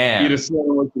 Damn. Eat a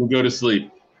sandwich and go to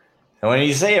sleep. And when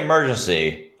you say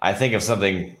emergency, I think of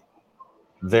something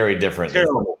very different.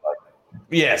 Terrible.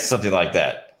 Yes, something like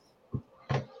that.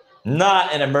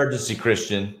 Not an emergency,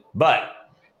 Christian, but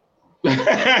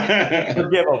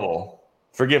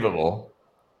forgivable.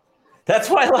 That's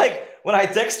why, like, when I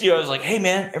text you, I was like, "Hey,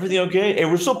 man, everything okay? Hey,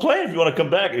 we're still playing. If you want to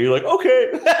come back," and you're like, "Okay."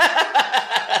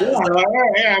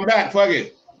 Yeah, I'm back. Fuck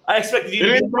it. I expected you.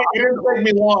 It didn't take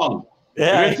me long.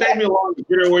 Yeah, it didn't take me long to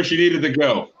get her where she needed to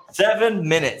go. 7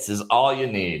 minutes is all you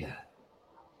need.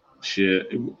 Shit,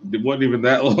 it wasn't even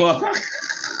that long.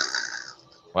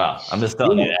 Wow, I'm just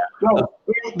telling you that. No,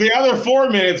 the other 4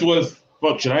 minutes was,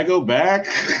 fuck, should I go back?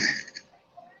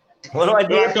 What do I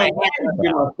do? I come back and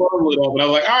get my phone lit up, and I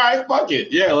was like, all right, fuck it.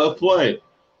 Yeah, let's play.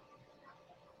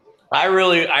 I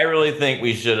really think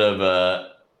we should have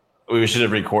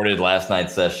recorded last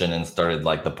night's session and started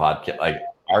like the podcast, like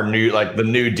the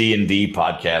new D&D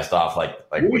podcast off. Like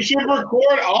we should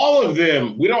record all of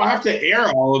them. We don't have to air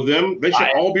all of them. They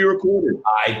should all be recorded.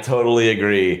 I totally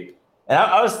agree. And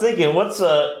I was thinking,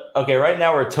 okay, right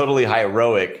now we're Totally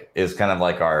Heroic is kind of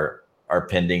like our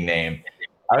pending name.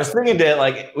 I was thinking that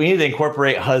like we need to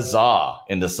incorporate huzzah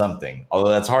into something,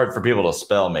 although that's hard for people to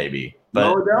spell maybe. But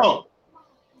no, we don't.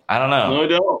 I don't know.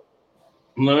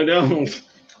 No, we don't.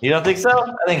 You don't think so?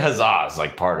 I think huzzah is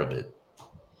like part of it.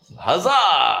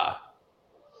 Huzzah!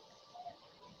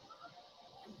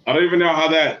 I don't know how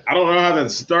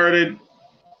that started.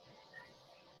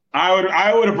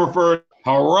 I would have preferred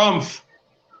harumph.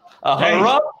 A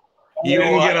harumph? You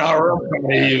didn't get a harumph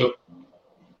out of you.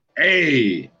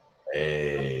 Hey.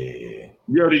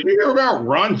 Yo, did you hear about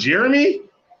Ron Jeremy?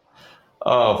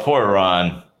 Oh, poor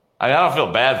Ron. I mean, I don't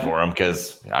feel bad for him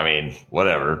because, I mean,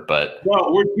 whatever. But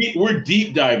no, we're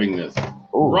deep diving this.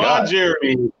 Ooh, Ron God.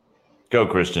 Jeremy, go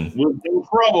Christian, was in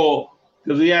trouble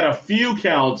because he had a few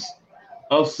counts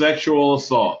of sexual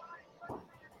assault,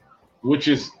 which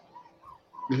is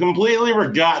completely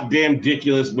goddamn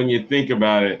ridiculous when you think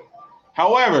about it.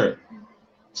 However,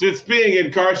 since being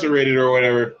incarcerated or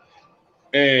whatever,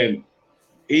 and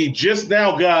he just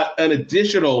now got an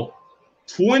additional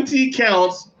 20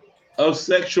 counts of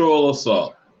sexual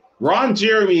assault. Ron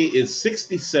Jeremy is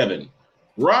 67.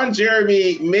 Ron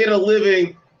Jeremy made a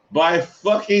living by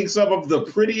fucking some of the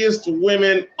prettiest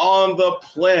women on the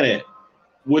planet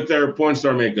with their porn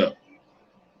star makeup.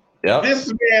 Yep.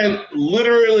 This man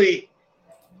literally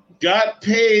got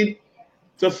paid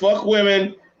to fuck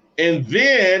women and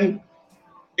then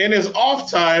in his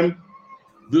off time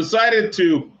decided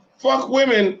to fuck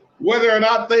women whether or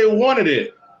not they wanted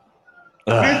it.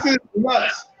 This is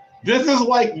nuts. This is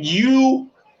like you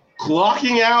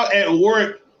clocking out at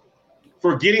work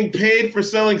for getting paid for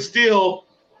selling steel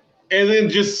and then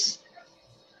just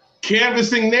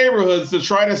canvassing neighborhoods to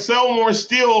try to sell more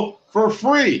steel for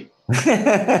free.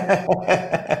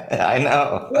 I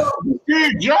know. Well, do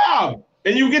your job,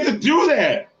 and you get to do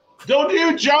that. Don't do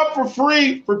your job for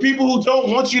free for people who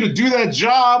don't want you to do that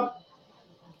job.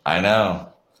 I know.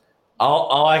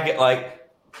 All I get, like,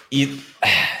 he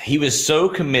was so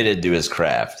committed to his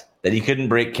craft that he couldn't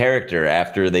break character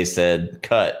after they said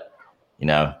cut. You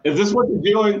know, is this what you're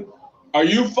doing? Are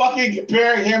you fucking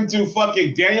comparing him to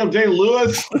fucking Daniel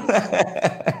Day-Lewis?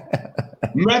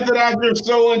 Method actor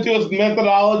so into his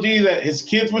methodology that his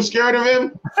kids were scared of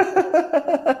him?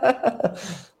 I've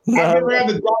never had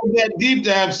to dive that deep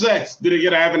to have sex. I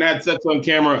haven't had sex on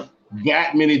camera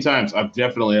that many times. I've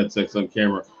definitely had sex on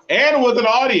camera and with an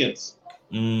audience.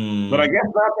 But I guess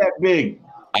not that big.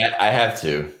 I have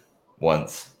to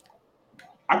once.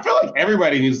 I feel like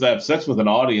everybody needs to have sex with an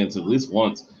audience at least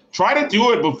once. Try to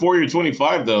do it before you're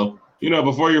 25, though. You know,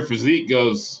 before your physique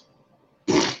goes.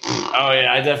 Oh,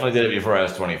 yeah, I definitely did it before I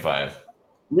was 25.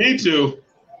 Me too.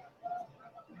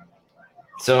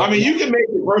 So, I mean, you can make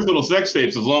your personal sex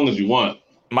tapes as long as you want.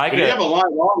 Micah, if you have a live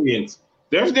audience,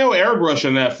 there's no airbrush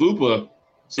in that fupa.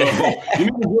 So you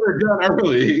need to get it done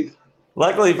early.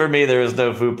 Luckily for me, there was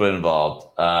no fupa involved.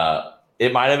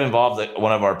 It might have involved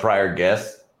one of our prior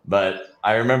guests, but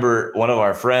I remember one of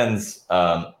our friends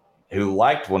who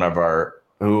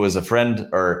was a friend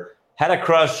or had a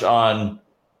crush on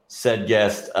said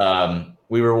guest.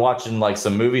 We were watching like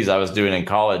some movies I was doing in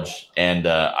college, and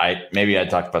I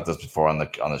talked about this before on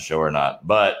the show or not,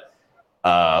 but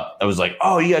I was like,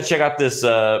 oh, you gotta check out this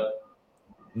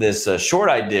short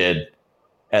I did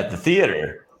at the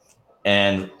theater,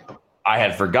 and I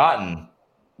had forgotten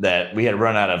that we had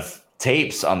run out of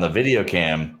tapes on the video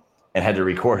cam and had to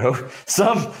record over.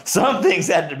 Some things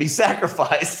had to be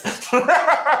sacrificed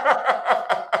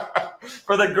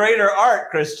for the greater art,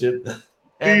 Christian.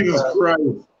 And, Jesus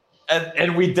Christ.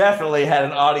 And we definitely had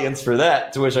an audience for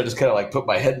that, to which I just kind of like put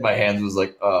my head in my hands and was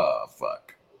like, oh,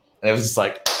 fuck. And it was just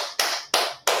like,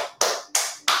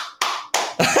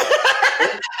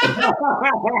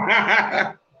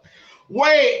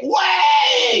 wait.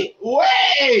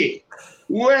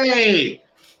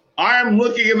 I'm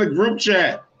looking in the group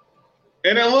chat,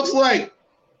 and it looks like,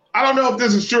 I don't know if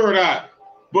this is true or not,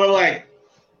 but like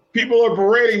people are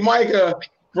berating Micah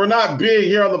for not being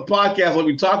here on the podcast like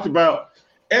we talked about.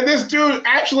 And this dude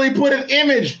actually put an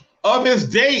image of his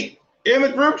date in the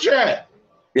group chat.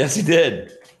 yes, he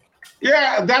did.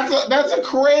 Yeah, that's a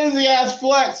crazy ass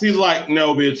flex. He's like,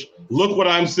 no, bitch, look what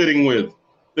I'm sitting with.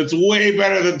 It's way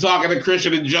better than talking to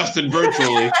Christian and Justin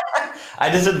virtually. I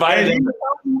just invited him. He's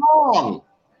not wrong.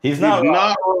 He's not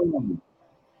not wrong.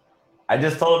 I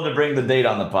just told him to bring the date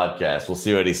on the podcast. We'll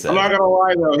see what he says. I'm not gonna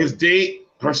lie though, his date,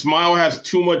 her smile has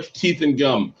too much teeth and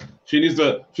gum. She needs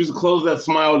to close that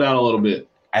smile down a little bit.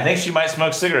 I think she might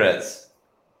smoke cigarettes.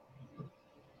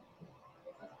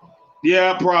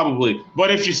 Yeah, probably. But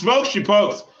if she smokes, she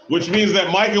pokes, which means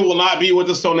that Micah will not be with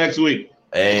us till next week.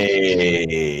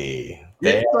 Hey.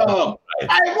 Hey,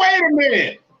 wait a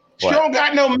minute. She What? don't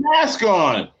got no mask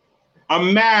on.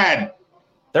 I'm mad.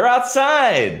 They're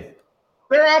outside.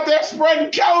 They're out there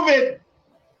spreading COVID.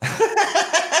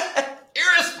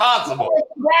 Irresponsible.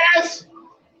 Guys.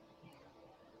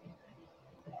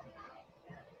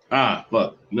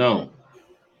 Fuck. No.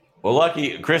 Well,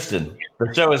 lucky, Kristen,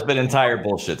 the show has been entire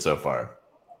bullshit so far.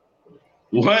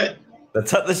 What?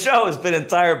 The show has been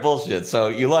entire bullshit, so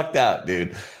you lucked out,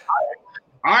 dude.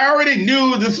 I already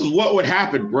knew this is what would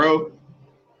happen, bro.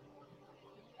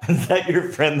 Is that your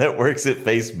friend that works at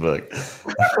Facebook?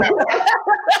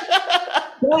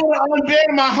 Unban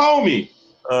my homie.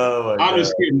 Oh, my God. I'm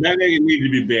just kidding. That nigga needed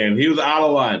to be banned. He was out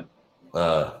of line.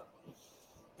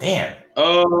 Damn.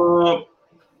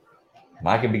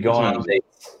 I could be going on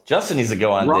dates. Justin needs to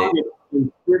go on dates.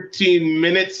 In 15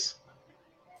 minutes.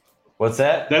 What's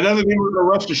that? That doesn't mean we're going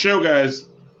to rush the show, guys.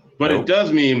 But Nope. It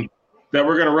does mean that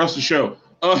we're going to rush the show.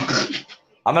 I'm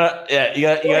gonna. Yeah, you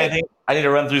got anything? I need to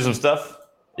run through some stuff.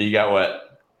 You got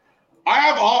what? I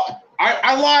have all.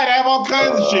 I lied. I have all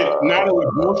kinds of shit. Now that we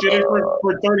bullshitted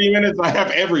for 30 minutes, I have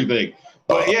everything.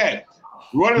 But yeah,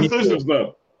 running through some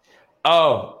stuff.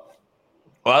 Oh,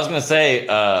 well, I was gonna say.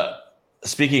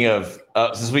 Speaking of,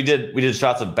 since we did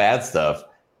shots of bad stuff.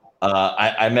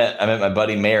 I met my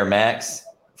buddy Mayor Max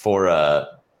for. I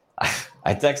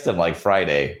texted him like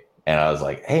Friday, and I was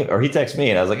like, "Hey," or he texted me,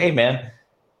 and I was like, "Hey, man,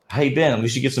 how you been? We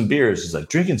should get some beers." He's like,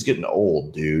 "Drinking's getting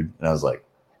old, dude," and I was like,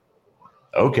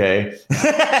 "Okay."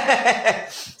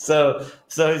 so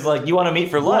he's like, "You want to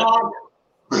meet for lunch?"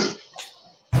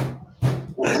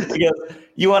 He goes,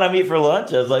 "You want to meet for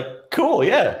lunch?" I was like, "Cool,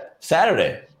 yeah,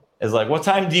 Saturday." It's like, "What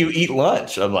time do you eat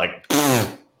lunch?" I'm like,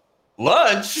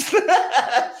 "Lunch?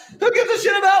 Who gives a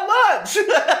shit about lunch?"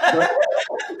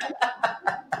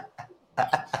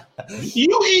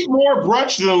 You eat more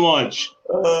brunch than lunch.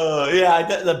 Yeah,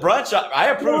 the brunch, I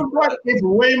approve. It's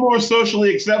way more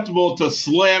socially acceptable to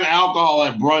slam alcohol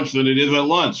at brunch than it is at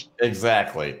lunch.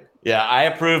 Exactly. Yeah, I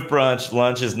approve brunch.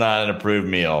 Lunch is not an approved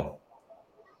meal.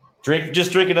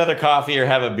 Just drink another coffee or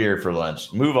have a beer for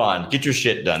lunch. Move on. Get your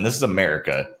shit done. This is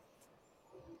America.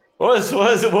 What is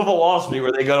it Wolf of Wall Street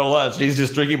where they go to lunch and he's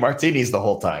just drinking martinis the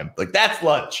whole time? Like, that's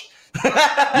lunch.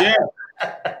 Yeah.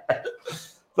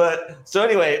 But so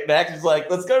anyway, Max is like,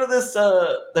 let's go to this.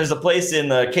 There's a place in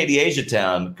Katy Asia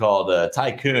Town called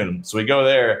Tycoon. So we go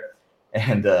there,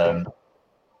 and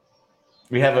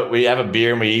we have a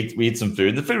beer and we eat some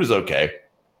food. The food was okay,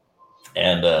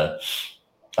 and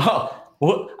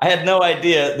I had no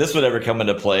idea this would ever come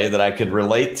into play, that I could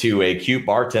relate to a cute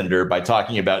bartender by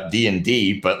talking about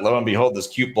D&D. But lo and behold, this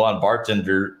cute blonde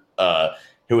bartender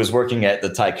who was working at the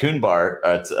Tycoon bar.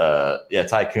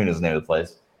 Tycoon is the name of the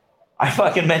place. I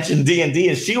fucking mentioned D&D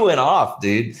and she went off,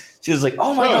 dude. She was like,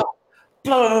 "Oh my God,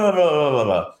 blah, blah, blah, blah, blah,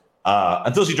 blah."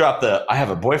 Until she dropped the "I have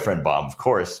a boyfriend" bomb, of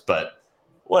course, but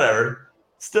whatever.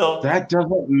 Still. That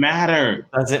doesn't matter.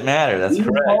 Doesn't matter. That's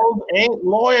correct. People ain't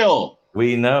loyal.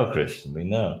 We know, Christian. We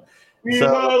know.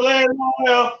 People ain't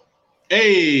loyal.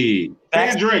 Hey,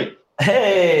 take a drink.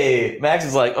 Hey, Max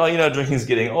is like, "Oh, drinking's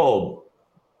getting old."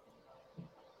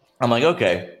 I'm like,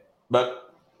 "Okay,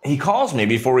 but he calls me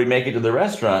before we make it to the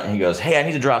restaurant. And he goes, "Hey, I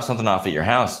need to drop something off at your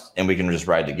house and we can just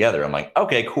ride together." I'm like,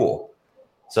 "Okay, cool."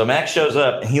 So Max shows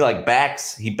up and he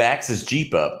backs his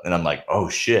Jeep up. And I'm like, "Oh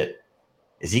shit.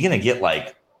 Is he going to get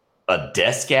like a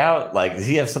desk out? Like, does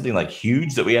he have something like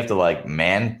huge that we have to like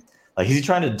man? Like, is he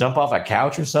trying to dump off a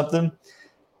couch or something?"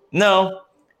 No,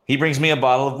 he brings me a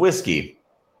bottle of whiskey.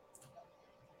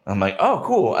 I'm like, "Oh,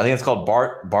 cool. I think it's called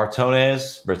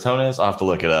Bartones. I'll have to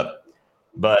look it up.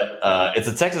 But it's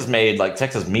a Texas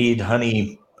mead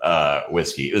honey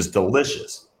whiskey. It was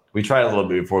delicious. We tried it a little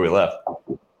bit before we left.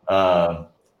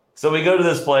 So we go to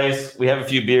this place. We have a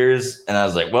few beers. And I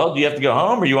was like, "Well, do you have to go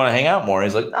home or you want to hang out more?"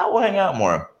 He's like, "No, we'll hang out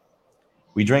more."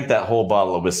 We drank that whole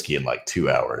bottle of whiskey in like 2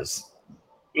 hours.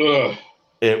 Ugh.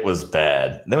 It was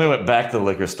bad. Then we went back to the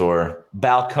liquor store.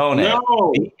 Balcones. No.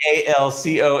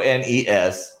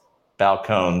 Balcones.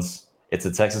 Balcones. It's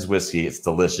a Texas whiskey. It's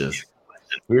delicious.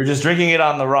 We were just drinking it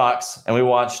on the rocks, and we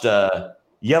watched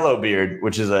Yellowbeard,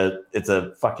 which is it's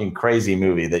a fucking crazy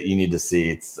movie that you need to see.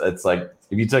 It's like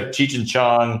if you took Cheech and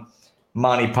Chong,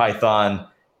 Monty Python,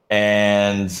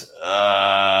 and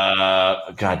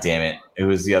God damn it, it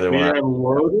was the other one. Fear and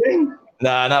Loathing?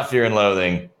 Nah, not Fear and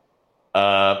Loathing.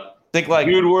 Think like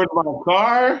Dude, Where's My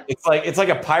Car? It's like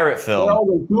a pirate film. Harold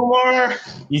and Kumar.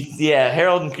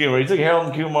 Harold and Kumar. You took Harold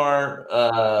and Kumar,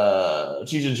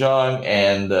 Cheech and Chong,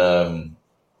 and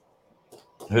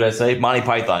who did I say? Monty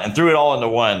Python, and threw it all into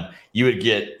one. You would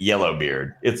get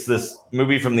Yellowbeard. It's this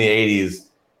movie from the 80s.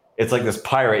 It's like this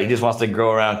pirate. He just wants to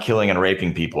go around killing and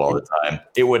raping people all the time.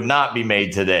 It would not be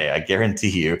made today, I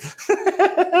guarantee you.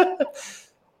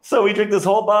 So we drink this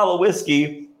whole bottle of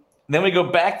whiskey. Then we go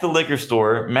back to the liquor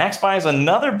store. Max buys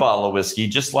another bottle of whiskey,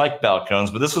 just like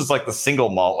Balcones, but this was like the single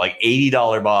malt, like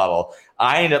 $80 bottle.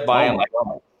 I end up buying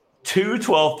two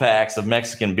 12-packs of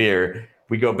Mexican beer.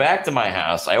 We go back to my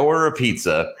house. I order a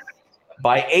pizza.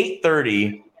 By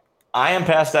 8:30, I am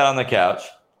passed out on the couch.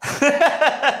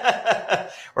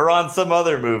 Or on some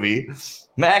other movie.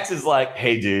 Max is like,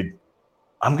 "Hey, dude,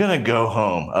 I'm going to go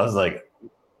home." I was like,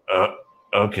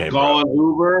 okay, Call an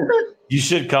Uber. You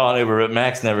should call an Uber, but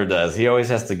Max never does. He always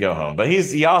has to go home. But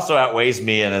he also outweighs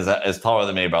me and is taller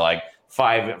than me by like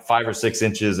 5 or 6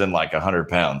 inches and like 100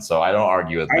 pounds. So I don't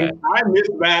argue with that. I miss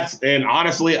Max, and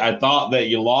honestly, I thought that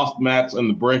you lost Max in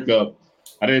the breakup.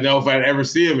 I didn't know if I'd ever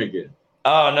see him again.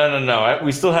 Oh, no.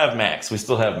 We still have Max.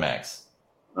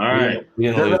 All right. We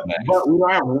didn't lose Max. But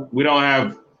we don't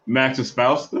have Max's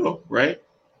spouse, though, right?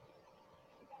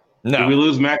 No. Did we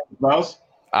lose Max's spouse?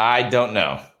 I don't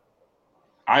know.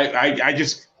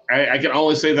 I can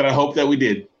only say that I hope that we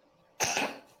did.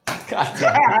 God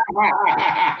damn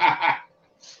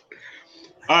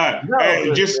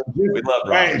it. We love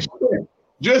Ron.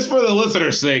 Just for the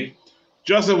listener's sake,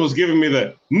 Justin was giving me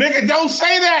the "nigga, don't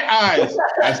say that" eyes.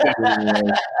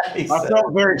 I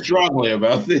felt very strongly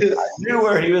about this. I knew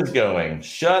where he was going.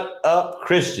 Shut up,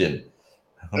 Christian.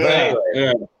 Yeah.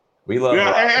 We love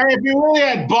Ron. And if he really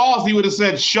had balls, he would have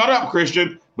said, "Shut up,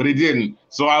 Christian," but he didn't.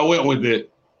 So I went with it.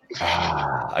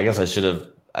 I guess I should have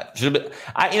been.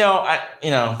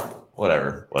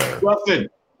 Whatever. Justin,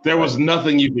 there was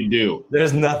nothing you could do.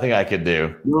 There's nothing I could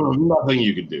do. There was nothing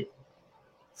you could do.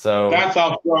 So that's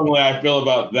how strongly I feel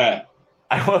about that.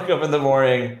 I woke up in the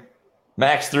morning.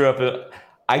 Max threw up.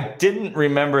 I didn't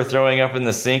remember throwing up in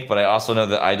the sink, but I also know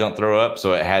that I don't throw up,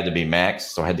 so it had to be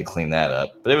Max. So I had to clean that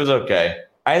up. But it was okay.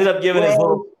 I ended up giving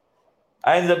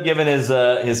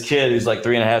his kid, who's like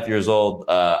 3.5 years old.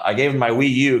 I gave him my Wii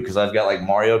U because I've got like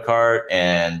Mario Kart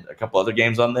and a couple other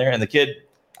games on there. And the kid,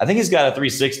 I think he's got a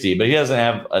 360, but he doesn't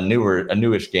have a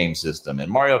newish game system.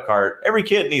 And Mario Kart, every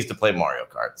kid needs to play Mario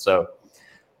Kart. So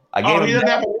I gave him. He doesn't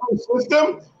have a new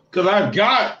system? Because I've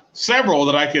got several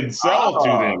that I can sell to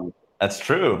them. That's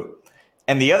true.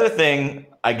 And the other thing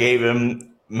I gave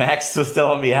him, Max was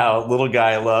telling me how little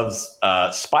guy loves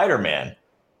Spider-Man.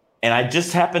 And I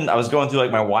was going through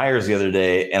like my wires the other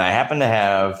day, and I happened to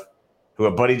have, who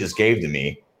a buddy just gave to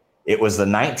me, it was the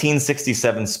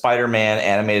 1967 Spider-Man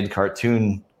animated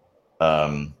cartoon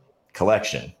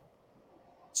collection.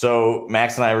 So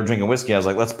Max and I were drinking whiskey. I was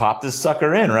like, let's pop this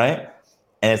sucker in, right?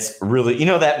 And it's really,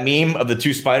 that meme of the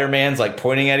two Spider-Mans like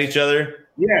pointing at each other?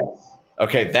 Yes.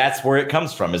 Okay, that's where it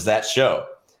comes from, is that show.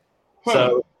 Huh.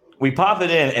 So we pop it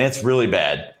in, and it's really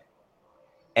bad.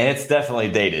 And it's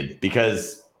definitely dated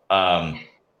because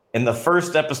in the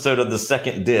first episode of the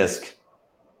second disc,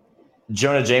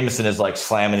 Jonah Jameson is like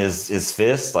slamming his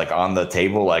fist like on the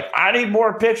table, like, "I need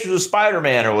more pictures of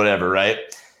Spider-Man," or whatever, right?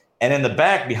 And in the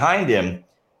back behind him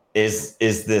is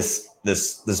this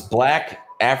black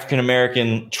African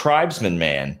American tribesman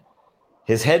man.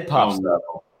 His head pops up,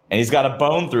 and he's got a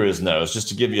bone through his nose, just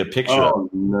to give you a picture. Oh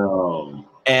no!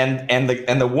 And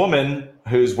the woman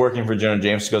who's working for Jonah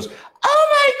James, she goes, "Oh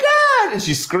my god!" and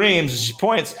she screams and she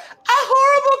points, "A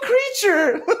horrible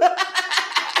creature!"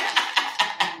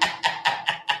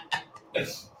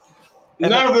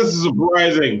 None of this is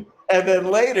surprising. And then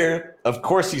later, of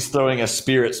course, he's throwing a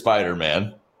spirit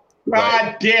Spider-Man.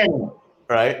 God damn it!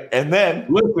 Right, and then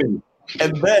listen,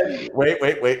 and then wait.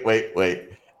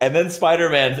 And then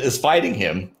Spider-Man is fighting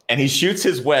him, and he shoots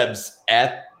his webs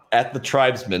at the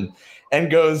tribesman,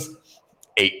 and goes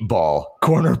 8-ball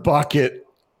corner pocket.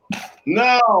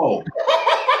 No.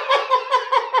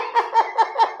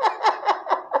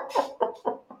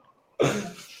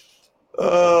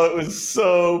 Oh, it was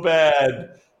so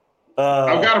bad.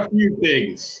 I've got a few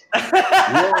things.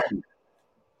 One,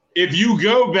 if you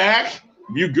go back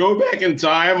in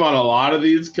time on a lot of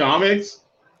these comics,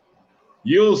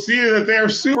 you'll see that they're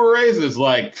super racist.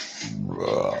 Like,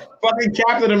 fucking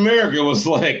Captain America was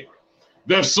like,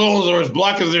 their souls are as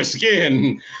black as their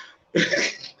skin.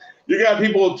 You got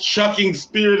people chucking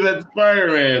spears at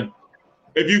Spider-Man.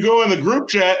 If you go in the group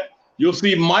chat, you'll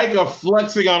see Micah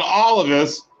flexing on all of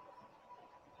us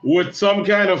with some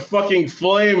kind of fucking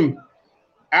flame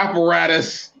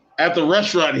apparatus at the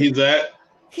restaurant he's at.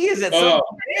 He is at some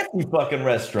fancy fucking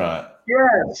restaurant.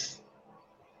 Yes.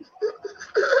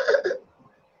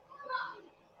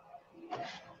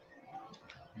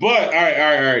 But all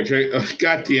right, Trey.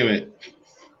 God damn it.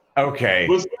 Okay.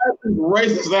 Besides these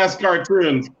racist ass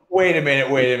cartoons. Wait a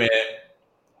minute.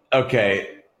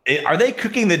 Okay. Are they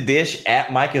cooking the dish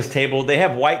at Micah's table? They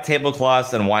have white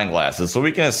tablecloths and wine glasses, so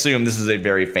we can assume this is a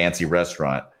very fancy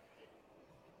restaurant.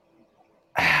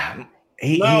 Bro,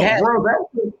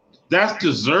 that's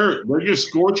dessert. They're just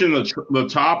scorching the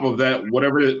top of that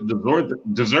whatever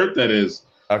dessert that is.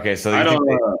 Okay, so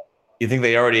you think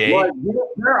they already ate? Like,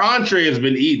 their entree has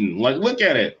been eaten. Like, look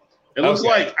at it. It looks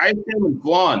like ice cream and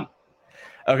flan.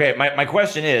 Okay, my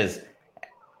question is,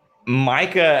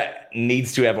 Micah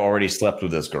needs to have already slept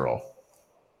with this girl.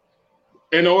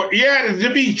 And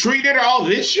to be treated all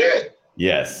this shit?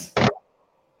 Yes.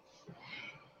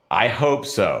 I hope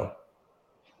so.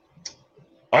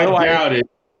 I doubt it.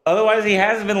 Otherwise, he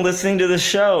hasn't been listening to the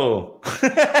show.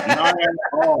 Not at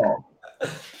all.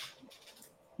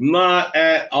 Not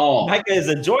at all. Micah is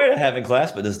a joy to have in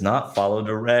class, but does not follow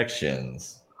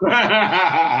directions.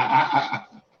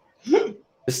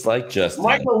 Just like Justin.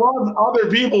 Micah loves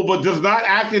other people, but does not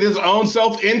act in his own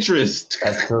self-interest.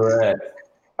 That's correct.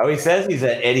 Oh, he says he's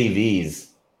at Eddie V's.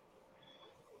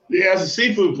 He has a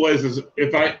seafood place,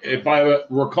 if I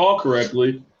recall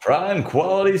correctly. Prime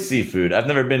quality seafood. I've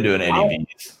never been to an Eddie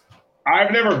V's.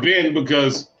 I've never been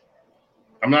because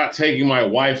I'm not taking my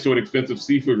wife to an expensive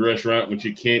seafood restaurant when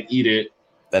she can't eat it.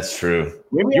 That's true.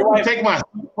 Maybe I want to take myself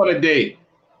on a date.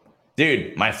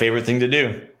 Dude, my favorite thing to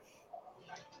do.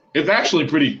 It's actually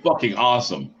pretty fucking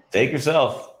awesome. Take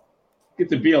yourself. Get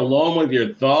to be alone with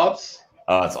your thoughts.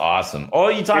 Oh, it's awesome. Oh,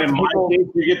 you talk to people. Case,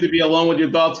 you get to be alone with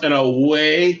your thoughts and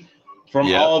away from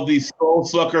all of these soul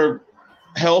sucker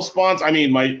hell spawns. I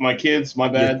mean, my kids, my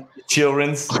bad.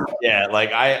 Children's. Yeah,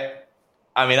 like I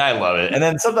love it. And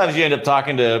then sometimes you end up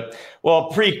talking to,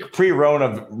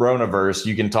 pre-Ronaverse,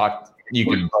 you can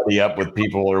buddy up with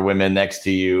people or women next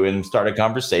to you and start a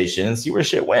conversation and see where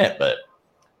shit went. But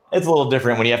it's a little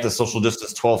different when you have to social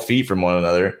distance 12 feet from one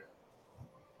another.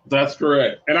 That's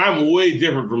correct. And I'm way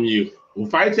different from you.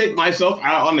 If I take myself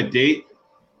out on a date,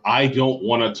 I don't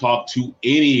want to talk to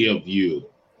any of you.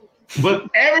 But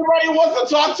everybody wants to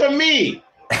talk to me.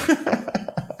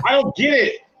 I don't get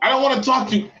it. I don't want to talk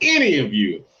to any of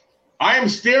you. I am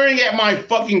staring at my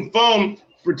fucking phone,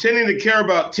 pretending to care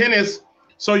about tennis,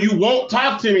 so you won't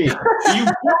talk to me. You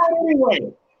won't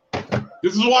anyway.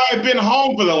 This is why I've been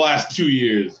home for the last 2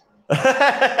 years.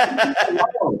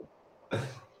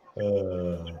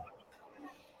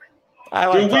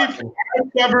 We've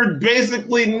covered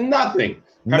basically nothing.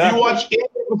 Have you watched any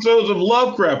episodes of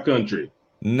Lovecraft Country?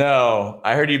 No,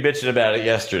 I heard you bitching about it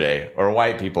yesterday, or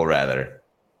white people rather.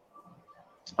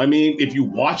 I mean, if you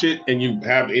watch it and you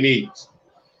have any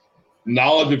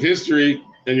knowledge of history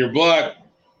and you're black,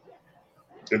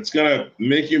 it's gonna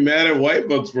make you mad at white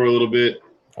folks for a little bit.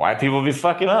 White people be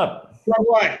fucking up.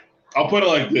 Right. I'll put it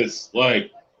like this: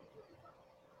 like,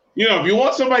 if you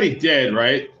want somebody dead,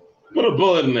 right, put a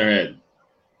bullet in their head.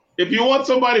 If you want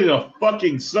somebody to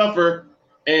fucking suffer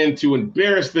and to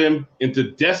embarrass them and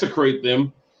to desecrate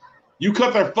them, you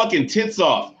cut their fucking tits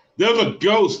off. There's a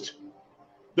ghost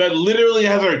that literally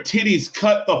has her titties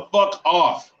cut the fuck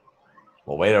off.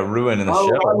 Well, way to ruin in the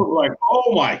show. I was like,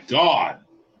 oh my God.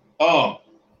 Oh,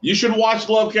 you should watch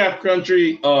Lovecraft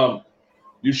Country.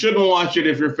 You shouldn't watch it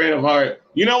if you're a fan of horror.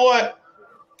 You know what?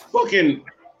 Fucking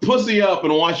pussy up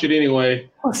and watch it anyway.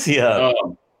 Pussy up.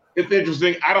 It's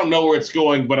interesting. I don't know where it's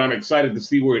going, but I'm excited to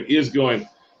see where it is going.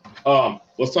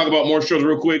 Let's talk about more shows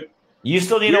real quick. You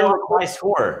still need to watch my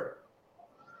score.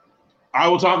 I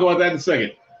will talk about that in a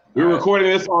second. We're recording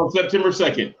this on September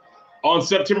 2nd. On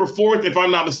September 4th, if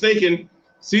I'm not mistaken,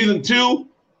 season 2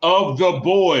 of The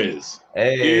Boys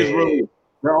is released.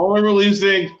 They're only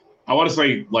releasing, I want to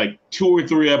say, like 2 or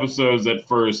 3 episodes at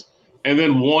first, and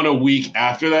then 1 a week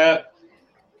after that.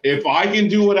 If I can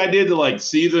do what I did to like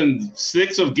season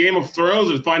 6 of Game of Thrones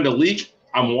and find a leak,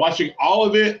 I'm watching all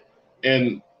of it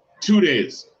in 2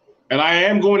 days. And I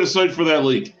am going to search for that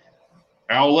leak.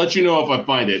 I'll let you know if I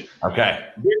find it. Okay.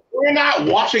 We're not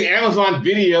watching Amazon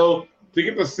Video to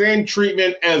get the same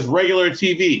treatment as regular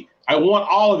TV. I want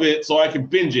all of it so I can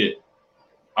binge it.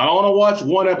 I don't want to watch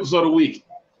 1 episode a week.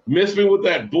 Miss me with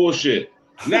that bullshit.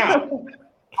 Now,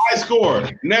 high score,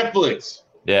 Netflix.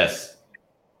 Yes.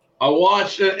 I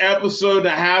watched an episode and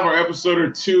a half or episode or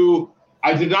 2.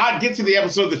 I did not get to the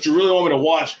episode that you really want me to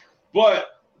watch,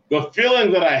 but the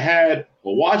feeling that I had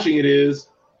while watching it is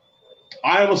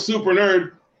I am a super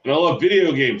nerd and I love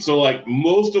video games. So like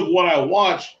most of what I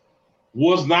watched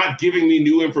was not giving me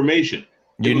new information.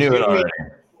 You knew it already.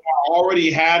 I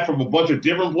already had from a bunch of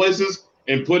different places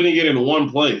and putting it in one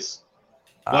place.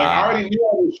 Like I already knew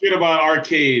all this shit about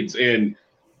arcades and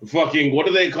fucking, what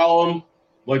do they call them?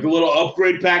 Like the little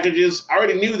upgrade packages. I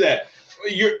already knew that.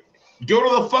 You go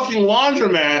to the fucking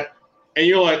laundromat and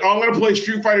you're like, oh, I'm going to play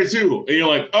Street Fighter 2. And you're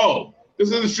like, oh, this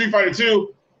isn't Street Fighter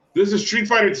 2. This is Street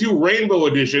Fighter 2 Rainbow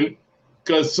Edition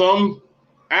because some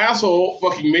asshole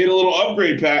fucking made a little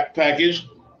upgrade package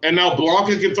and now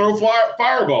Blanca can throw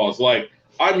fireballs. Like,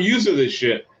 I'm used to this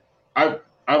shit. I've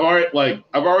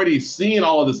already seen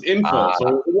all of this info, so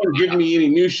it wasn't giving me any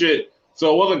new shit,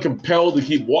 so I wasn't compelled to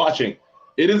keep watching.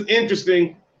 It is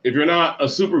interesting if you're not a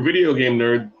super video game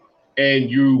nerd and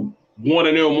you want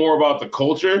to know more about the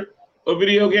culture of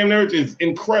video game nerds. It's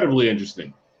incredibly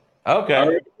interesting.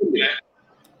 Okay.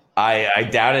 I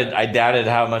doubted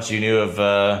how much you knew of.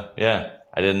 I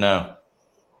didn't know.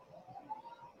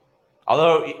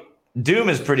 Although Doom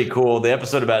is pretty cool. The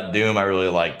episode about Doom I really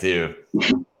like too.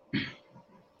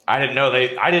 I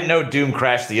didn't know Doom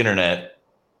crashed the internet.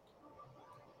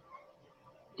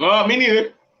 Me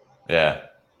neither. Yeah.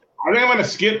 I think I'm gonna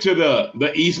skip to the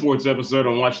esports episode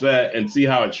and watch that and see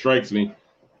how it strikes me.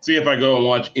 See if I go and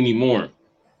watch any more.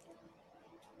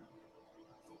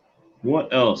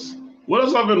 What else? What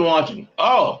else I've been watching?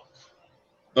 Oh,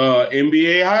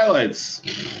 NBA highlights.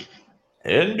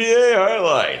 NBA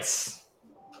highlights.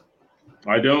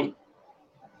 I don't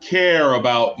care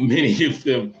about many of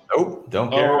them. Nope, don't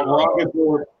care.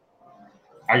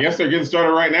 I guess they're getting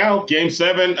started right now. Game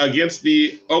 7 against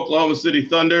the Oklahoma City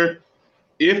Thunder.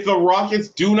 If the Rockets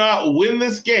do not win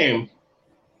this game,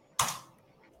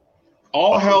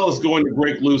 all hell is going to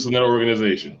break loose in that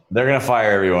organization. They're going to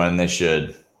fire everyone. They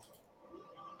should.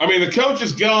 I mean, the coach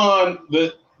is gone.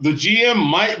 The GM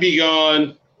might be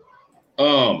gone.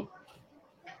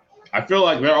 I feel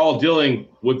like they're all dealing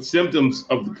with symptoms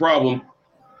of the problem.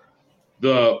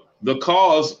 The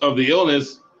cause of the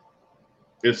illness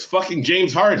is fucking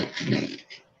James Harden.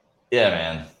 Yeah,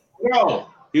 man. No,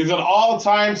 he's an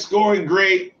all-time scoring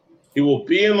great. He will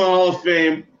be in the Hall of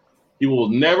Fame. He will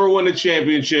never win a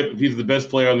championship if he's the best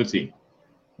player on the team.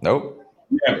 Nope.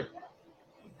 Never.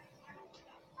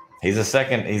 He's a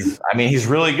second. He's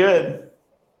really good.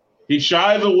 He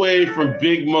shies away from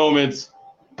big moments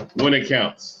when it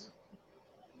counts.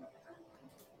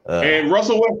 And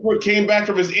Russell Westbrook came back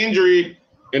from his injury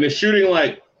and is shooting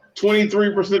like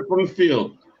 23% from the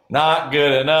field. Not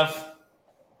good enough.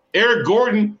 Eric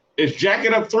Gordon is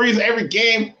jacking up threes every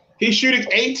game. He's shooting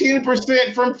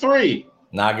 18% from 3.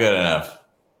 Not good enough.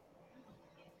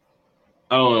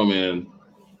 I don't know, man.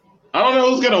 I don't know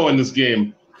who's gonna win this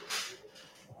game.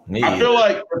 I feel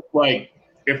like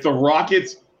if the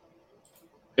Rockets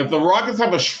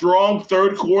have a strong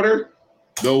third quarter,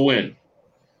 they'll win.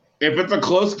 If it's a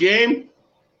close game,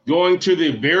 going to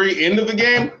the very end of the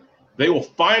game, they will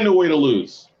find a way to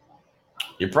lose.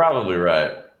 You're probably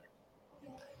right.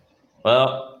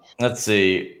 Well, let's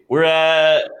see.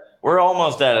 We're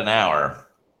almost at an hour.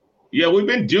 Yeah, we've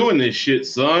been doing this shit,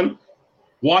 son.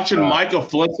 Watching Micah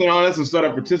flexing on us instead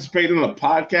of participating in the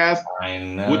podcast. I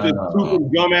know. With this super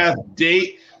gum-ass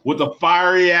date with the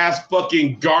fiery-ass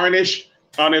fucking garnish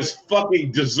on his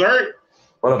fucking dessert.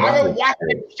 I've been watching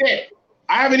this shit.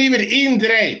 I haven't even eaten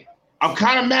today. I'm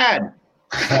kind of mad.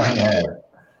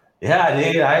 Yeah,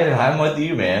 dude, I'm with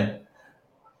you, man.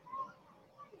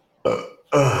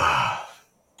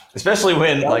 Especially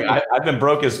when like I've been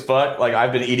broke as fuck. Like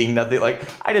I've been eating nothing. Like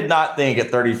I did not think at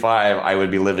 35 I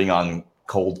would be living on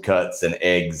cold cuts and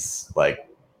eggs like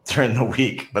during the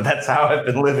week, but that's how I've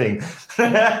been living.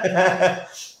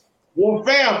 Well,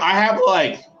 fam, I have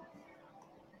like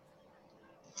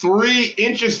 3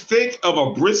 inches thick of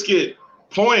a brisket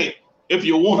point if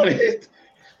you want it.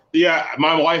 Yeah,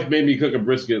 my wife made me cook a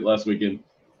brisket last weekend.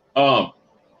 I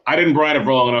didn't brine it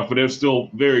for long enough, but it was still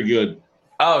very good.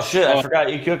 Oh shit! I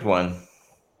forgot you cooked one.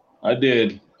 I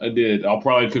did. I'll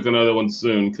probably cook another one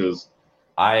soon because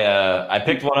I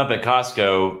picked one up at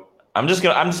Costco. I'm just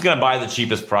gonna buy the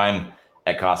cheapest prime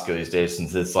at Costco these days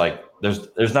since it's like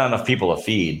there's not enough people to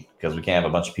feed because we can't have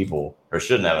a bunch of people or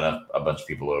shouldn't have a bunch of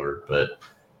people over. But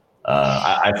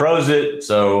I froze it,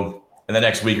 so in the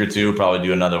next week or two probably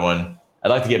do another one. I'd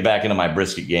like to get back into my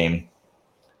brisket game.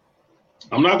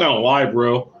 I'm not gonna lie,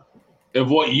 bro. If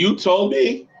what you told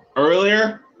me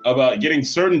earlier about getting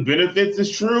certain benefits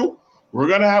is true, we're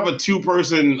gonna have a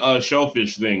 2-person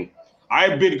shellfish thing.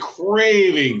 I've been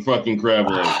craving fucking crab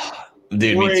legs.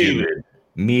 Dude, me too, dude.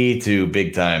 Me too,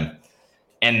 big time.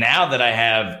 And now that I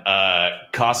have a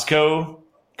Costco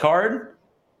card,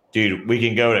 dude, we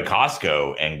can go to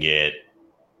Costco and get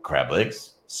crab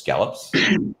legs, scallops.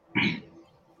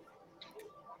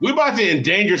 We're about to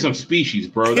endanger some species,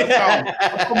 bro. That's how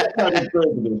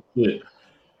I'm this shit.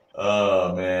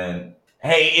 Oh man.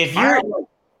 Hey, if you're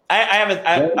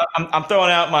I'm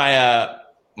throwing out my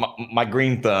my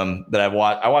green thumb that I've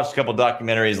watched. I watched a couple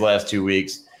documentaries the last 2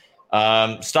 weeks.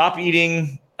 Stop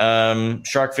eating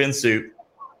shark fin soup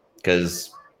because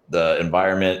the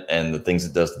environment and the things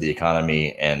it does to the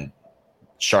economy and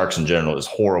sharks in general is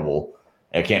horrible.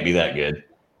 It can't be that good.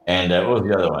 And what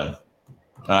was the other one?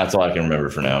 That's all I can remember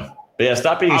for now. But yeah,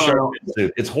 stop eating shark fin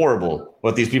soup. It's horrible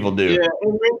what these people do. Yeah,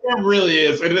 it really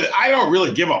is. And I don't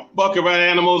really give a fuck about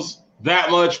animals that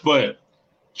much, but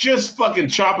just fucking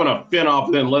chopping a fin off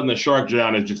and then letting the shark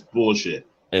drown is just bullshit.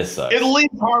 It sucks. At least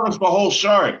harvest the whole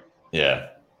shark. Yeah.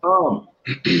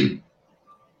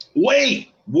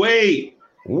 Wait.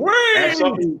 That's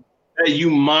something that you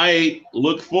might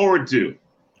look forward to.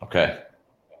 Okay.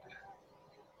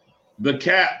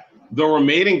 The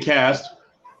remaining cast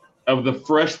of the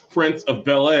Fresh Prince of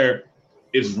Bel-Air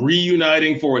is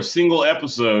reuniting for a single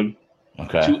episode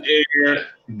to air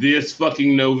this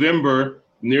fucking November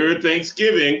near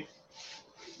Thanksgiving,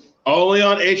 only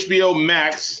on HBO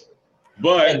Max,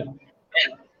 but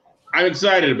I'm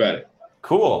excited about it.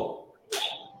 Cool.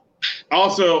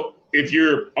 Also, if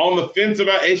you're on the fence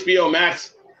about HBO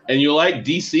Max and you like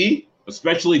DC,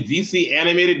 especially DC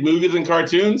animated movies and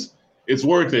cartoons, it's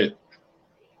worth it.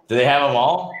 Do they have them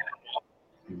all?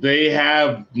 They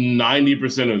have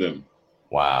 90% of them.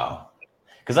 Wow.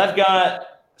 Because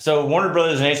so Warner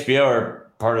Brothers and HBO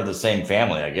are part of the same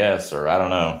family, I guess, or I don't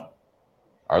know.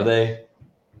 Are they?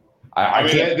 I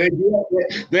mean,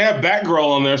 they have Batgirl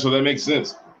on there, so that makes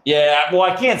sense. Yeah, well,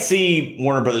 I can't see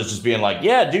Warner Brothers just being like,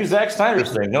 yeah, do Zack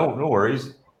Snyder's thing. No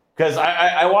worries. Because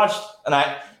I watched, and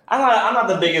I'm not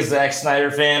the biggest Zack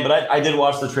Snyder fan, but I did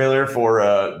watch the trailer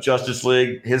for Justice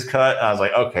League, his cut, and I was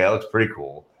like, okay, that looks pretty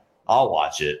cool. I'll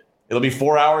watch it. It'll be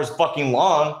 4 hours fucking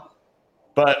long,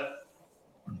 but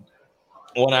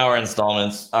 1 hour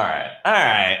installments. All right.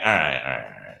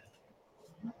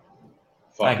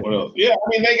 Fuck, what else? Yeah, I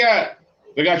mean, they got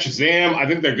Shazam. I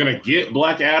think they're gonna get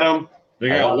Black Adam. They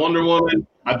got Wonder Woman.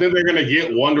 I think they're gonna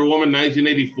get Wonder Woman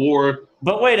 1984.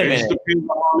 But wait a minute. It just depends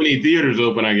on how many theaters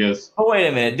open, I guess. But wait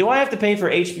a minute. Do I have to pay for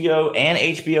HBO and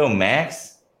HBO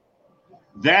Max?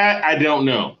 That I don't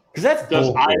know. Because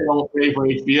I don't pay for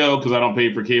HBO because I don't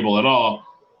pay for cable at all.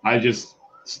 I just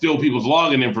steal people's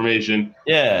login information.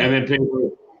 Yeah. And then pay for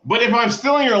it. But if I'm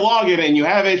stealing your login and you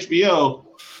have HBO,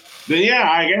 then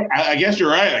yeah, I guess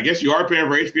you're right. I guess you are paying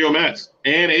for HBO Max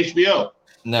and HBO.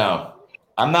 No,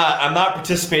 I'm not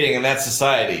participating in that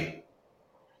society.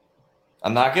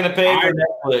 I'm not going to pay for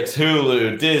Netflix,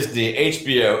 Hulu, Disney,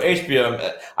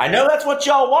 HBO. I know that's what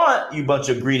y'all want, you bunch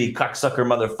of greedy cocksucker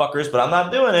motherfuckers, but I'm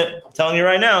not doing it. I'm telling you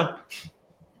right now.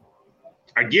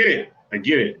 I get it.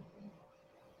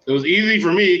 It was easy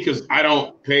for me because I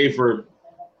don't pay for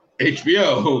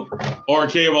HBO or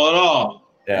cable at all.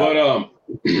 Yeah.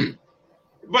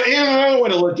 But here's another way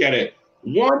to look at it.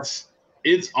 Once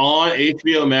it's on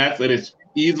HBO Max and it's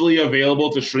easily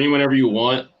available to stream whenever you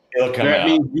want, that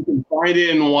means you can find it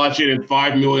and watch it in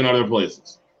 5 million other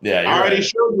places. Yeah, I already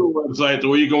showed you a website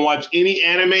where you can watch any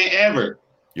anime ever.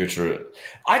 You're true.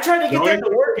 I tried to get that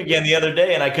to work again the other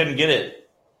day and I couldn't get it.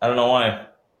 I don't know why.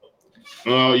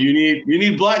 You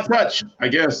need Black Touch, I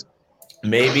guess.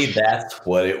 Maybe that's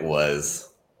what it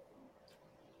was.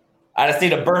 I just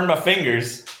need to burn my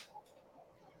fingers.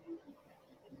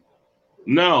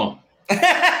 No.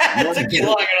 It took you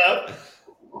long enough.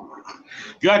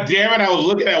 God damn it, I was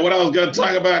looking at what I was going to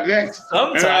talk about next.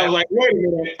 Sometimes. And I was like, wait a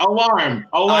minute, alarm.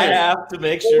 I have to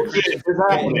make sure Bullshit you're is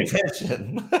paying happening.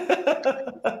 attention.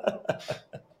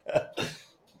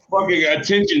 Fucking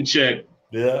attention check.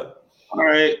 Yeah. All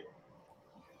right.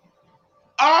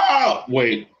 Oh,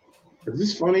 wait. Is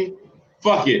this funny?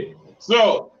 Fuck it.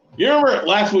 So, you remember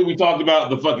last week we talked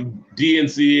about the fucking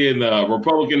DNC and the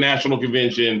Republican National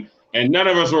Convention, and none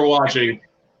of us were watching,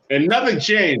 and nothing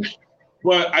changed.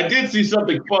 But I did see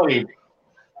something funny.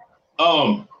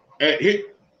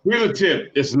 Here's a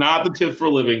tip. It's not the tip for a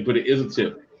living, but it is a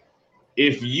tip.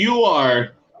 If you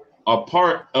are a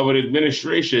part of an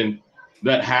administration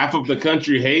that half of the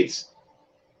country hates,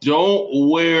 don't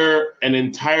wear an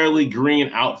entirely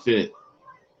green outfit.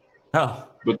 Oh.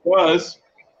 Because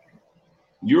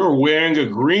you're wearing a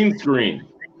green screen.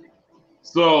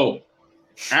 So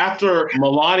after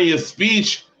Melania's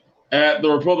speech at the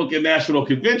Republican National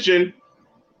Convention,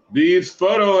 these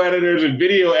photo editors and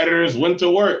video editors went to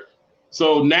work.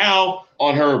 So now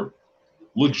on her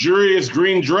luxurious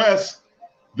green dress,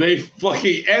 they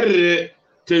fucking edited it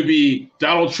to be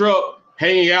Donald Trump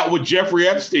hanging out with Jeffrey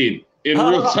Epstein in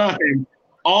real time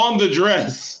on the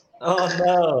dress. Oh,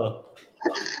 no.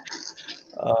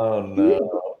 Oh,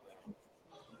 no.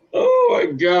 Oh, my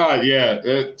God. Yeah.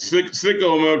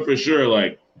 Sicko mode for sure.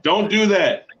 Like, don't do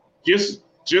that. Just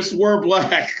wear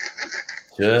black.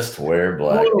 Just wear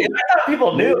black. Yeah, I thought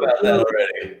people knew about that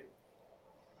already.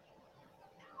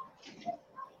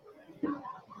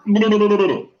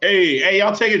 Hey,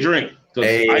 y'all take a drink.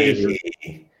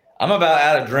 Hey, I'm about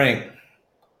out of drink.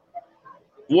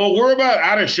 Well, we're about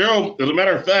out of show. As a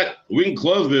matter of fact, we can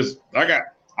close this. I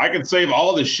can save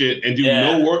all this shit and do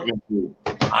no work next week.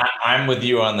 I'm with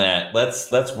you on that.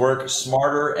 Let's work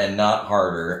smarter and not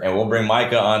harder, and we'll bring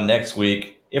Micah on next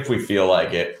week if we feel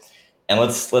like it. And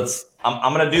let's.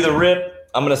 I'm gonna do the rip.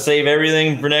 I'm gonna save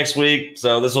everything for next week,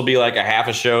 so this will be like a half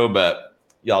a show, but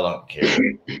y'all don't care.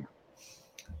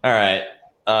 All right.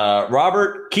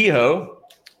 Robert Kehoe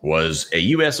was a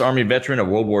U.S. Army veteran of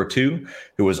World War II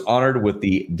who was honored with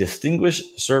the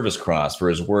Distinguished Service Cross for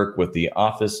his work with the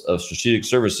Office of Strategic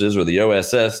Services, or the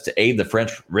OSS, to aid the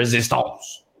French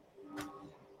resistance.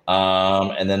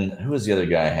 And then who was the other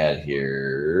guy I had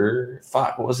here?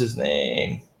 Fuck, what was his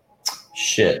name?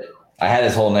 Shit. I had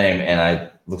his whole name, and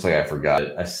looks like I forgot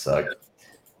it. I suck.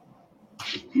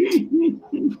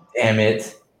 Damn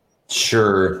it.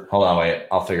 Sure. Hold on, wait.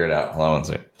 I'll figure it out. Hold on one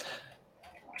second.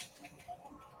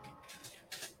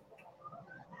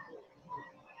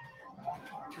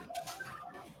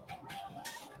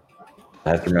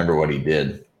 I have to remember what he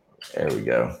did. There we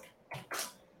go.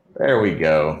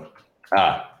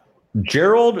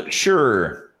 Gerald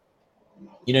Schur.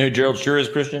 You know who Gerald Schur is,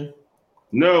 Christian?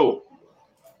 No.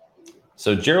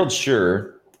 So Gerald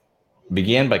Schur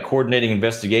began by coordinating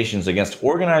investigations against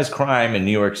organized crime in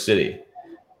New York City.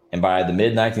 And by the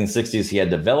mid-1960s, he had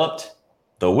developed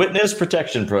the Witness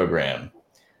Protection Program,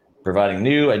 providing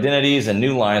new identities and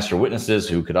new lines for witnesses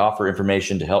who could offer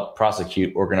information to help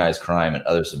prosecute organized crime and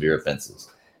other severe offenses.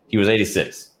 He was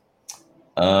 86.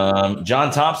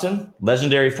 John Thompson,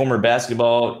 legendary former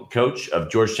basketball coach of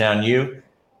Georgetown U,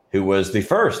 who was the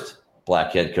first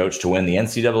black head coach to win the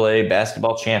NCAA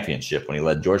basketball championship when he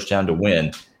led Georgetown to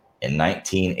win in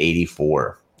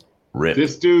 1984. Rip.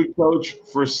 This dude coached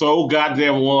for so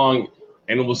goddamn long,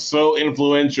 and it was so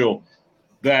influential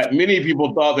that many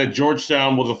people thought that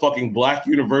Georgetown was a fucking black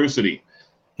university.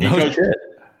 He coached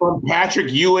from Patrick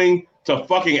Ewing to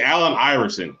fucking Allen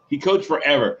Iverson. He coached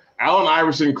forever. Allen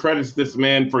Iverson credits this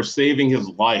man for saving his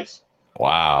life.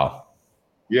 Wow.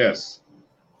 Yes.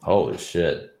 Holy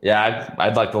shit. Yeah,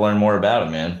 I'd like to learn more about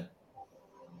him, man.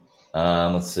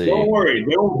 Let's see. Don't worry.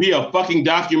 There will be a fucking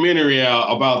documentary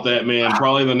out about that man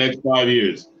probably in the next 5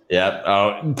 years. Yeah.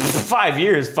 Oh, 5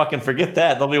 years? Fucking forget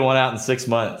that. There'll be one out in 6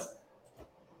 months.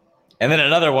 And then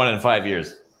another one in 5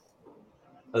 years.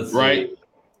 Let's see. Right.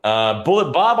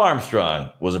 Bullet Bob Armstrong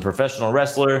was a professional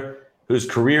wrestler whose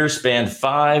career spanned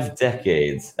 5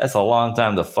 decades. That's a long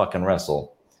time to fucking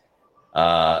wrestle.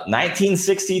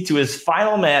 1960 to his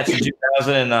final match in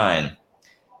 2009.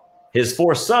 His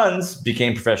 4 sons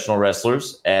became professional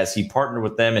wrestlers as he partnered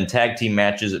with them in tag team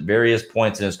matches at various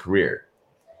points in his career.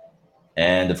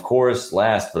 And of course,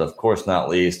 last but of course not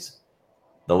least,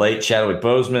 the late Chadwick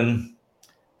Boseman,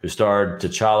 who starred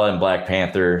T'Challa in Black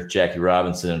Panther, Jackie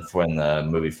Robinson in the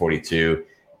movie 42,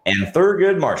 and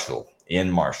Thurgood Marshall in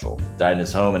Marshall. Died in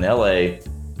his home in L.A.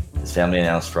 His family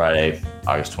announced Friday,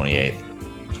 August 28th,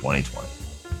 2020.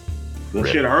 This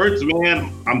shit hurts, man.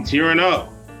 I'm tearing up.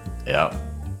 Yeah.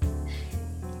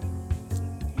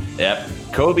 Yep.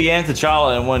 Kobe and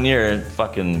T'Challa in 1 year.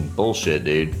 Fucking bullshit,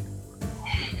 dude.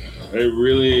 It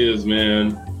really is,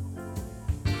 man.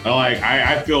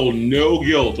 I feel no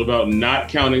guilt about not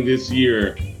counting this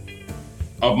year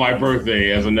of my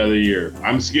birthday as another year.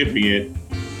 I'm skipping it.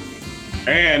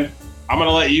 And I'm going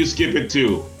to let you skip it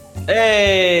too.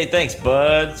 Hey, thanks,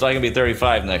 bud. So I can be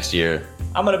 35 next year.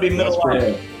 I'm going to be middle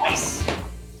life. Nice.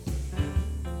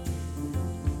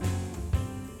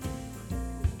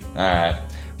 All right.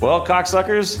 Well,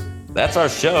 cocksuckers, that's our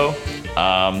show.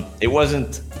 It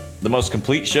wasn't the most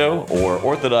complete show or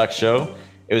orthodox show.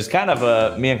 It was kind of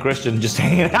a me and Christian just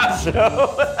hanging out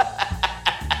show.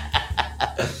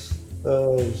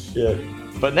 Oh, shit.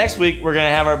 But next week, we're going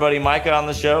to have our buddy Micah on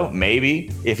the show.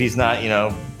 Maybe. If he's not,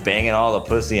 banging all the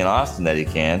pussy in Austin that he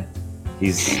can.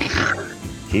 He's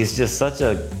just such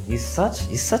a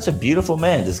beautiful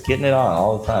man, just getting it on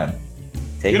all the time.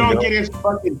 You don't get his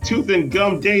fucking tooth and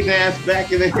gum date ass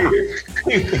back in there.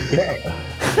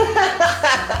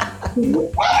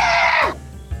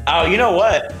 Oh, you know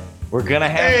what? We're gonna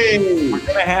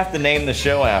have to name the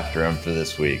show after him for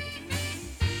this week.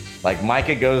 Like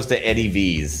Micah goes to Eddie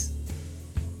V's.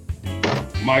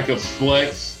 Micah's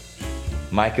Flex.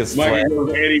 Micah goes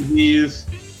to Eddie V's.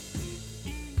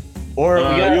 Or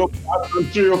I'm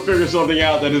sure you'll figure something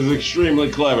out that is extremely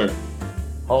clever.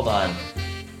 Hold on.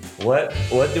 What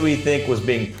do we think was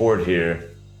being poured here?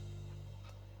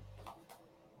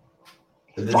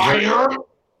 Fire!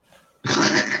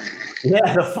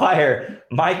 Yeah, the fire.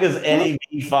 Micah's Eddie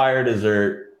V fire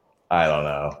dessert. I don't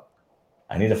know.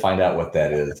 I need to find out what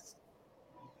that is.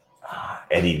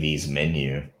 Eddie V's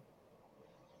menu.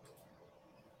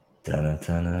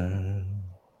 Dun-dun-dun-dun.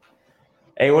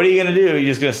 Hey, what are you going to do? You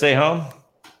just going to stay home?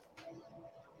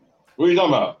 What are you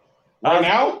talking about? Right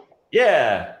now?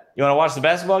 Yeah. You want to watch the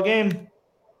basketball game?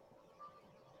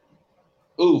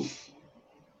 Oof.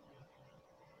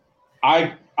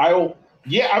 Obviously I want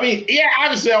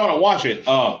to watch it.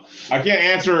 I can't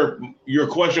answer your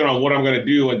question on what I'm going to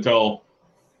do until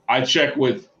I check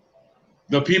with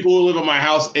the people who live in my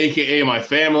house, aka my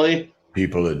family.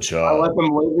 People in charge. I let them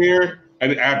live here,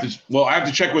 and I have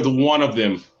to check with one of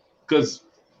them because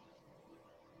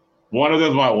one of them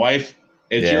is my wife,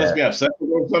 and she lets me have sex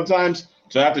with her sometimes.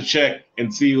 So I have to check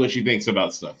and see what she thinks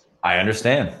about stuff. I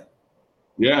understand.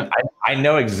 Yeah, I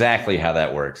know exactly how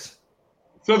that works.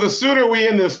 So the sooner we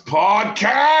end this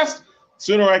podcast,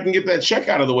 sooner I can get that check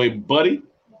out of the way, buddy.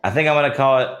 I think I'm going to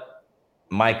call it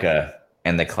Micah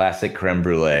and the classic creme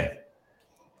brulee.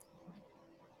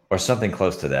 Or something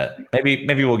close to that.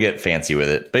 Maybe we'll get fancy with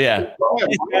it. But yeah.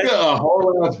 Micah, a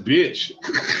whole ass bitch.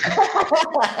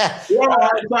 You have a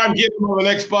hard time getting him on the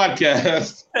next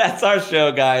podcast. That's our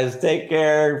show, guys. Take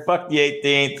care. Fuck the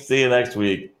 18th. See you next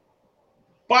week.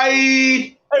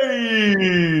 Bye.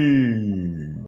 Hey.